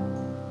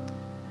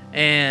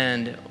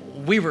 And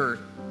we were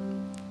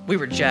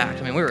jacked.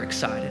 I mean, we were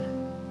excited.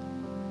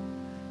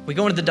 We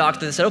go into the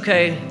doctor. They said,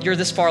 okay, you're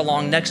this far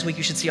along. Next week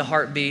you should see a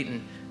heartbeat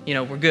and,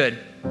 we're good.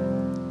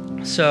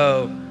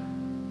 So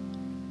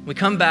we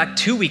come back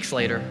 2 weeks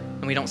later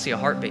and we don't see a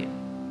heartbeat.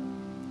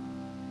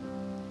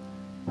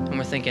 And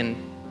we're thinking,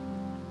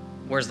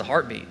 where's the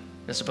heartbeat?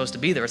 It's supposed to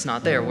be there. It's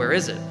not there. Where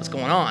is it? What's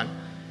going on?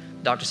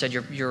 The doctor said,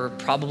 you're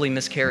probably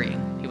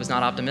miscarrying. He was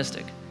not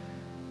optimistic.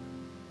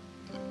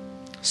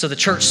 So the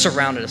church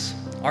surrounded us.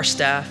 Our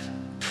staff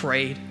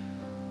prayed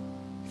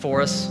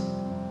for us.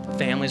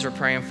 Families were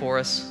praying for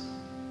us.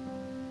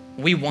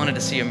 We wanted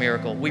to see a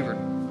miracle. We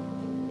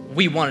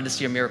wanted to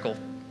see a miracle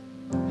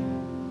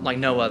like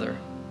no other.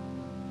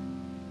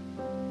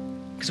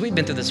 Because we've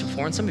been through this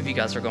before, and some of you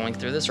guys are going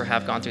through this or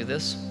have gone through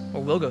this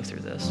or will go through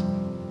this.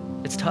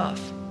 It's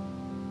tough.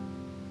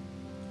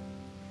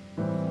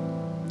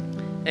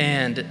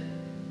 And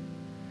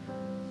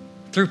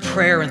through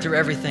prayer and through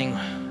everything,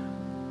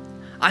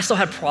 I still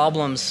had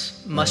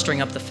problems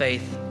mustering up the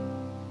faith.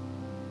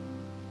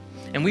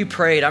 And we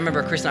prayed. I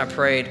remember Chris and I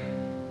prayed,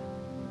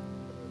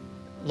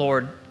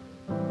 Lord,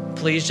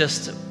 please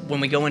just,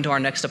 when we go into our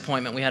next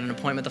appointment, we had an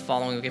appointment the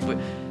following week,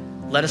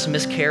 let us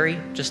miscarry.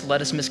 Just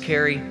let us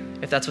miscarry.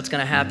 If that's what's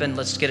going to happen,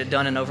 let's get it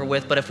done and over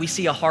with. But if we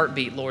see a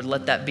heartbeat, Lord,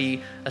 let that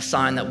be a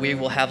sign that we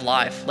will have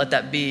life. Let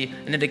that be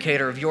an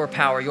indicator of your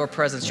power, your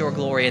presence, your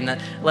glory, and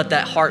let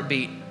that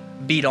heartbeat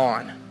beat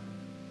on.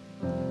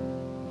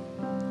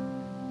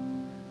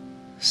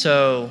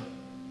 So,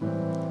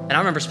 and I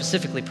remember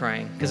specifically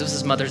praying, because this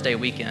is Mother's Day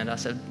weekend. I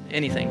said,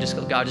 anything, just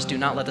go, God, just do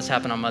not let this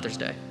happen on Mother's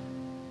Day.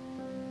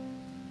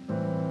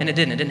 And it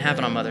didn't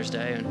happen on Mother's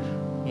Day.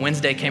 And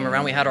Wednesday came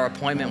around, we had our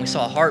appointment, and we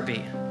saw a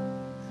heartbeat.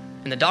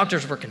 And the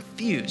doctors were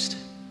confused.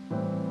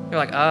 They're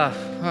like,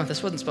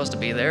 this wasn't supposed to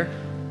be there.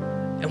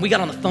 And we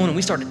got on the phone and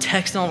we started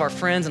texting all of our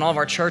friends and all of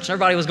our church, and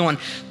everybody was going,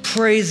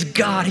 praise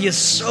God, he is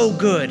so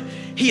good.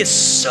 He is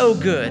so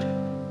good.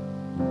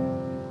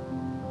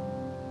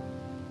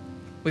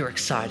 We were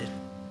excited.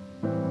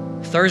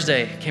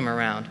 Thursday came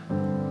around.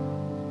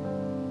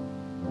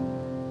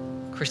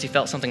 Christy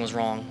felt something was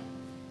wrong.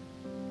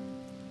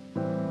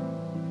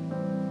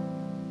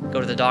 Go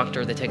to the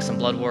doctor, they take some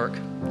blood work.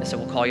 They said,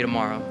 we'll call you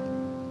tomorrow.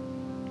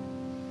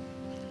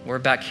 We're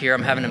back here.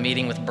 I'm having a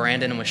meeting with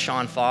Brandon and with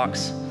Sean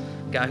Fox,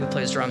 a guy who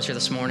plays drums here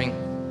this morning.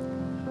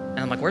 And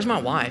I'm like, where's my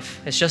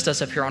wife? It's just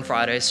us up here on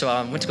Friday. So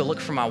I went to go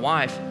look for my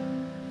wife.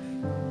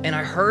 And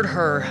I heard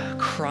her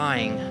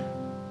crying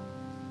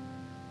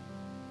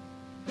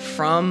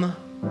from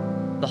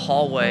the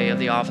hallway of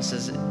the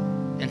offices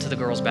into the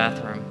girls'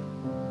 bathroom.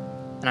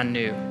 And I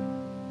knew.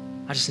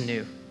 I just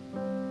knew.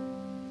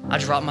 I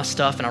dropped my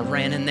stuff and I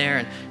ran in there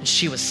and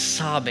she was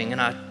sobbing,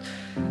 and I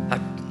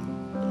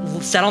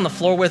sat on the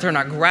floor with her and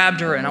I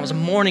grabbed her and I was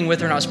mourning with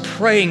her and I was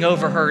praying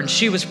over her and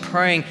she was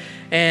praying,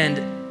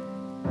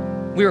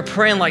 and we were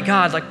praying like,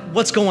 God, like,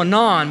 what's going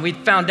on? We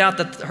found out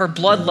that her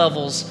blood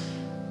levels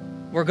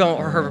were going,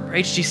 or her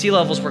HGC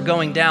levels were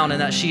going down,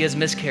 and that she is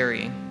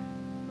miscarrying.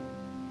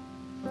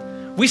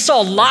 We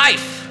saw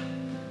life.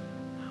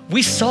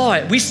 We saw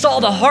it. We saw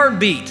the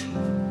heartbeat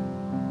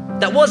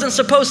that wasn't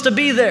supposed to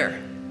be there.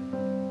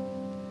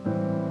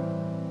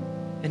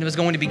 And it was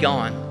going to be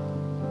gone.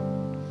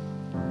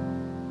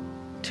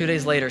 2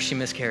 days later, she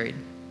miscarried.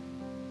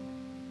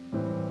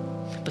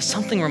 But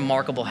something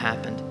remarkable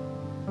happened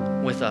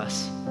with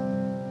us.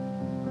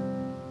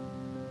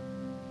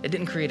 It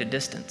didn't create a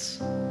distance.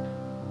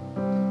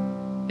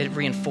 It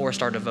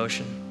reinforced our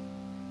devotion.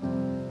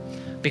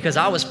 because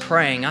I was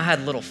praying. I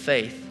had little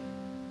faith.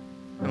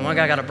 And one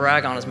guy I got to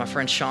brag on is my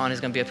friend Sean. He's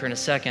going to be up here in a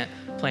second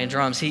playing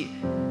drums. He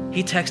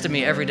texted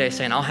me every day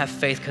saying, I'll have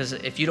faith because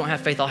if you don't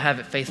have faith, I'll have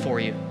it faith for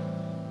you.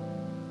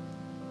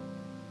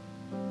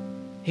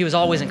 He was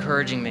always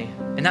encouraging me,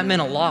 and that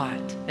meant a lot.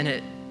 And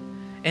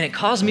it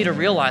caused me to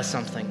realize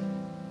something.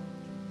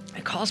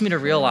 It caused me to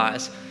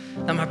realize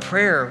that my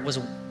prayer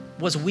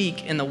was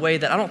weak in the way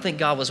that I don't think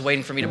God was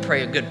waiting for me to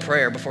pray a good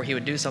prayer before he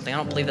would do something. I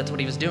don't believe that's what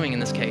he was doing in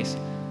this case.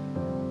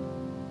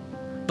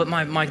 But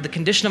the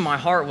condition of my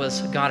heart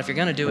was, God, if you're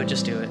gonna do it,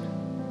 just do it.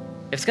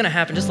 If it's gonna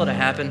happen, just let it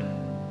happen.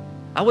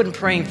 I wasn't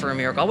praying for a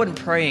miracle. I wasn't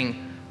praying.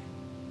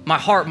 My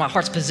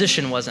heart's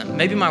position wasn't.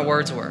 Maybe my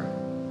words were.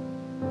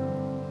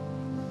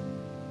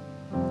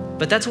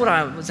 But that's what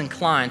I was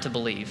inclined to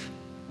believe.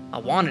 I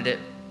wanted it,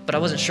 but I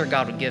wasn't sure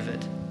God would give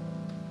it.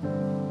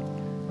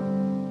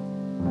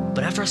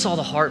 But after I saw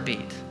the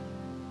heartbeat,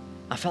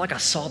 I felt like I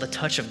saw the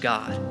touch of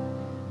God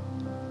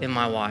in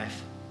my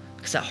wife,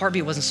 because that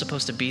heartbeat wasn't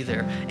supposed to be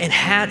there. And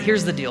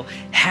here's the deal,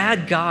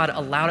 had God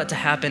allowed it to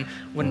happen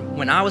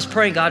when I was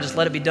praying, God, just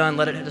let it be done,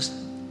 let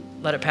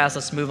it pass,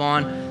 let's move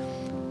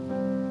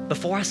on.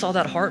 Before I saw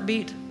that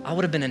heartbeat, I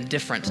would have been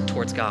indifferent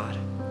towards God.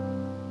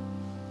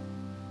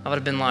 I would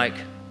have been like,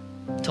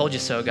 told you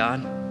so,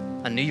 God.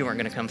 I knew you weren't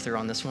gonna come through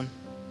on this one.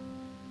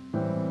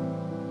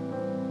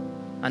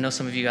 I know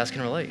some of you guys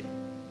can relate.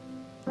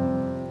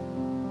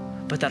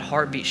 But that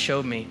heartbeat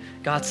showed me,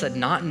 God said,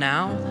 not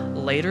now,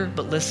 later,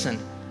 but listen,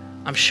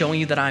 I'm showing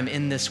you that I'm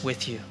in this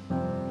with you.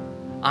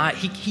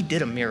 He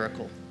did a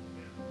miracle.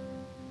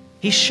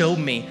 He showed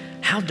me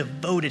how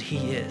devoted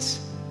he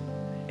is.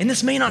 And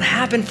this may not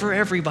happen for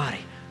everybody.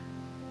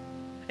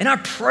 And I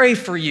pray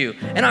for you,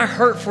 and I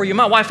hurt for you.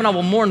 My wife and I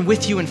will mourn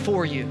with you and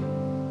for you.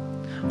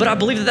 But I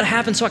believe that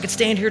happened so I could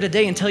stand here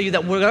today and tell you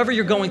that whatever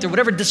you're going through,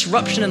 whatever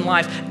disruption in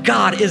life,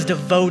 God is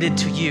devoted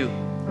to you.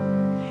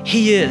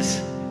 He is.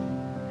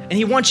 And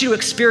he wants you to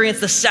experience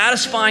the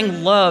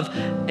satisfying love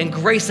and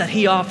grace that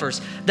he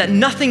offers that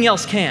nothing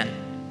else can.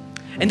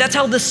 And that's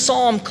how this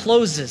psalm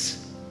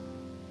closes,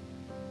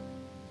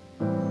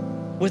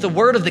 with a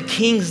word of the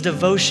king's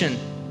devotion.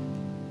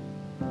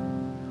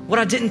 What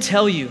I didn't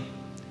tell you,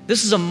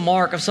 this is a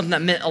mark of something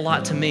that meant a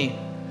lot to me,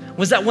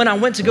 was that when I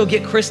went to go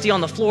get Christy on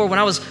the floor, when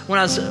I was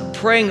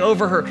praying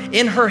over her,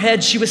 in her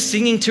head, she was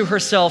singing to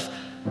herself,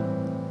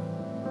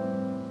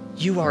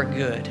 "You are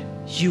good,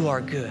 you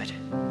are good,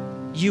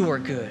 you are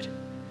good."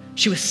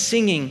 She was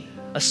singing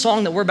a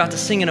song that we're about to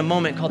sing in a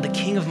moment called "The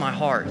King of My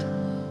Heart."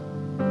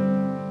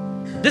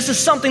 This is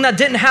something that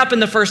didn't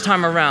happen the first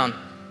time around.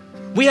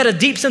 We had a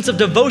deep sense of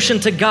devotion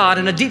to God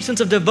and a deep sense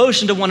of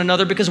devotion to one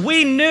another because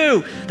we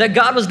knew that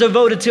God was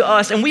devoted to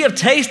us, and we have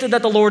tasted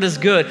that the Lord is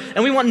good,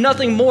 and we want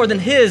nothing more than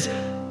his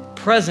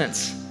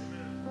presence.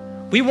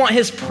 We want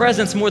his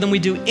presence more than we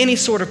do any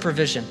sort of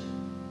provision,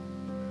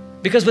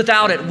 because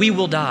without it, we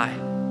will die.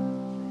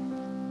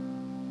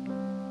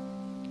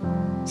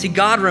 See,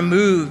 God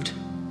removed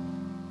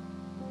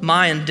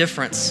my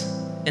indifference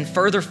and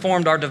further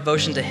formed our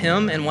devotion to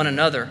him and one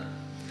another.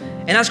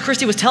 And as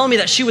Christy was telling me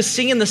that she was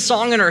singing the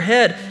song in her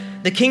head,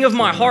 "The King of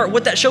My Heart,"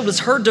 what that showed was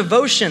her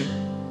devotion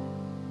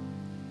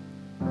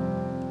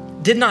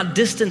did not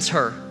distance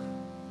her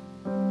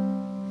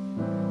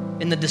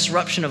in the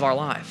disruption of our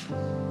life.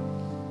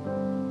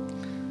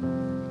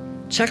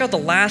 Check out the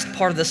last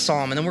part of this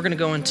psalm, and then we're going to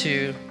go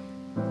into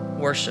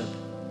worship.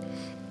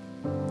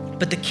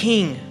 "But the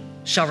king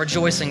shall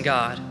rejoice in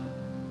God.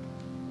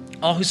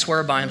 All who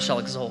swear by him shall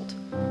exult,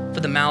 for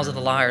the mouths of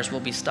the liars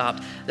will be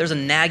stopped." There's a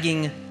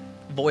nagging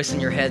voice in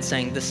your head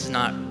saying, it's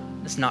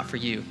not for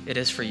you. It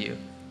is for you.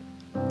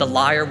 The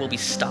liar will be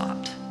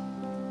stopped.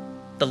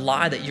 The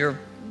lie that your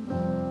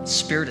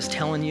spirit is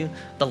telling you,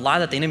 the lie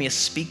that the enemy is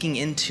speaking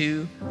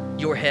into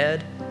your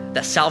head,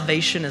 that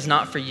salvation is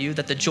not for you,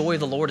 that the joy of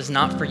the Lord is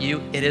not for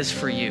you, it is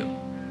for you.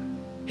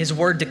 His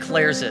word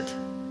declares it.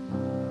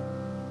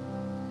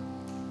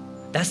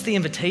 That's the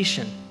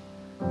invitation.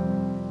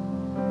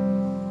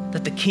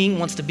 That the king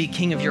wants to be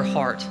king of your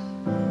heart,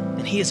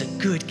 and he is a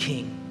good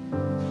king.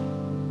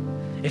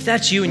 If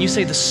that's you and you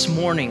say this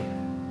morning,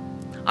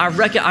 I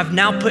reckon I've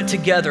now put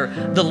together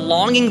the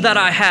longing that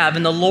I have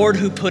in the Lord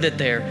who put it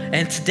there,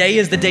 and today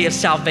is the day of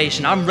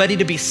salvation. I'm ready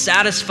to be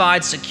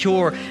satisfied,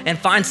 secure, and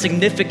find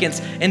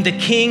significance in the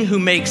king who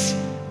makes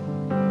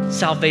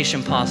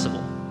salvation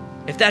possible.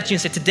 If that's you,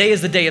 say today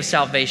is the day of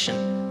salvation.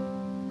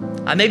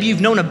 Maybe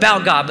you've known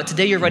about God, but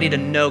today you're ready to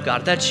know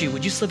God. If that's you,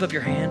 would you slip up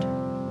your hand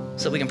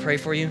so that we can pray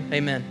for you?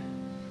 Amen.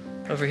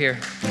 Over here.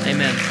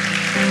 Amen.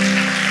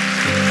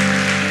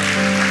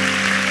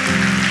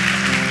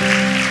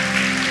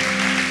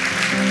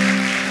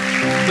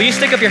 Will you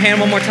stick up your hand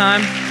one more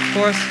time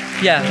for us?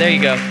 Yeah, there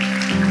you go.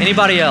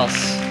 Anybody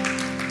else?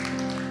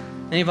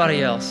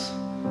 Anybody else?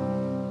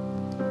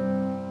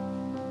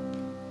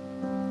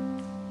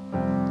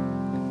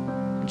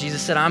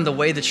 Jesus said, "I'm the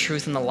way, the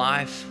truth, and the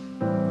life."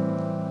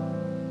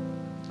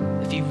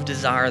 If you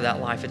desire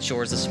that life, it's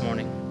yours this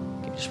morning.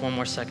 Give me just one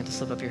more second to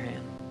slip up your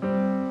hand.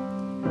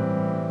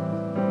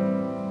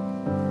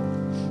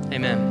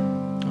 Amen.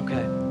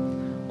 Okay.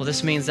 Well,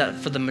 this means that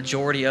for the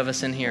majority of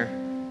us in here,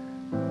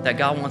 that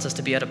God wants us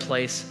to be at a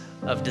place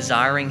of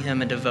desiring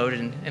him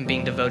and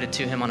being devoted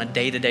to him on a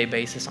day-to-day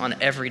basis, on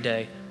every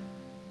day.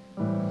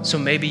 So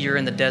maybe you're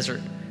in the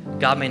desert.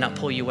 God may not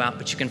pull you out,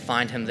 but you can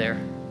find him there.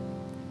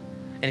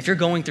 And if you're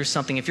going through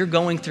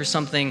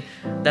something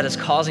that is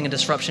causing a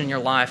disruption in your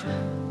life,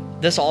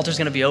 this altar is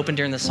going to be open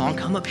during the song.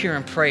 Come up here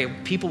and pray.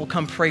 People will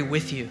come pray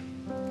with you.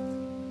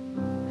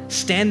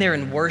 Stand there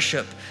and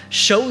worship.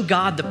 Show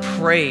God the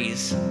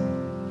praise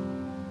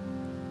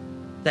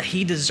that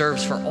he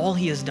deserves for all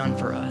he has done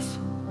for us.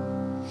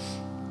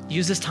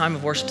 Use this time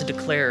of worship to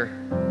declare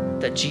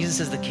that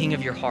Jesus is the King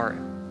of your heart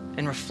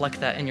and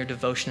reflect that in your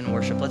devotion and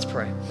worship. Let's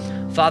pray.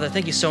 Father,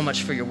 thank you so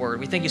much for your word.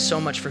 We thank you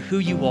so much for who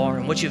you are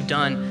and what you've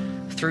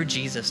done through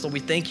Jesus. Lord, we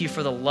thank you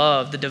for the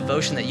love, the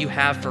devotion that you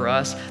have for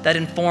us that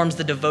informs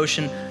the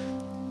devotion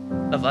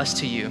of us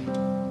to you.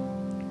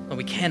 Lord,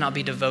 we cannot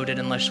be devoted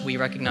unless we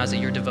recognize that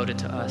you're devoted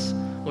to us.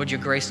 Lord,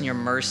 your grace and your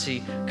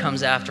mercy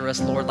comes after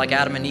us. Lord, like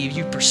Adam and Eve,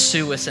 you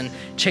pursue us and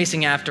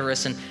chasing after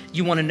us, and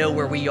you want to know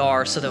where we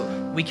are so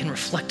that we can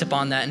reflect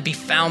upon that and be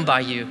found by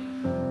you.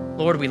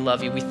 Lord, we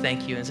love you. We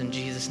thank you. And it's in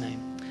Jesus'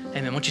 name.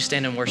 Amen. Won't you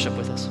stand and worship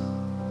with us?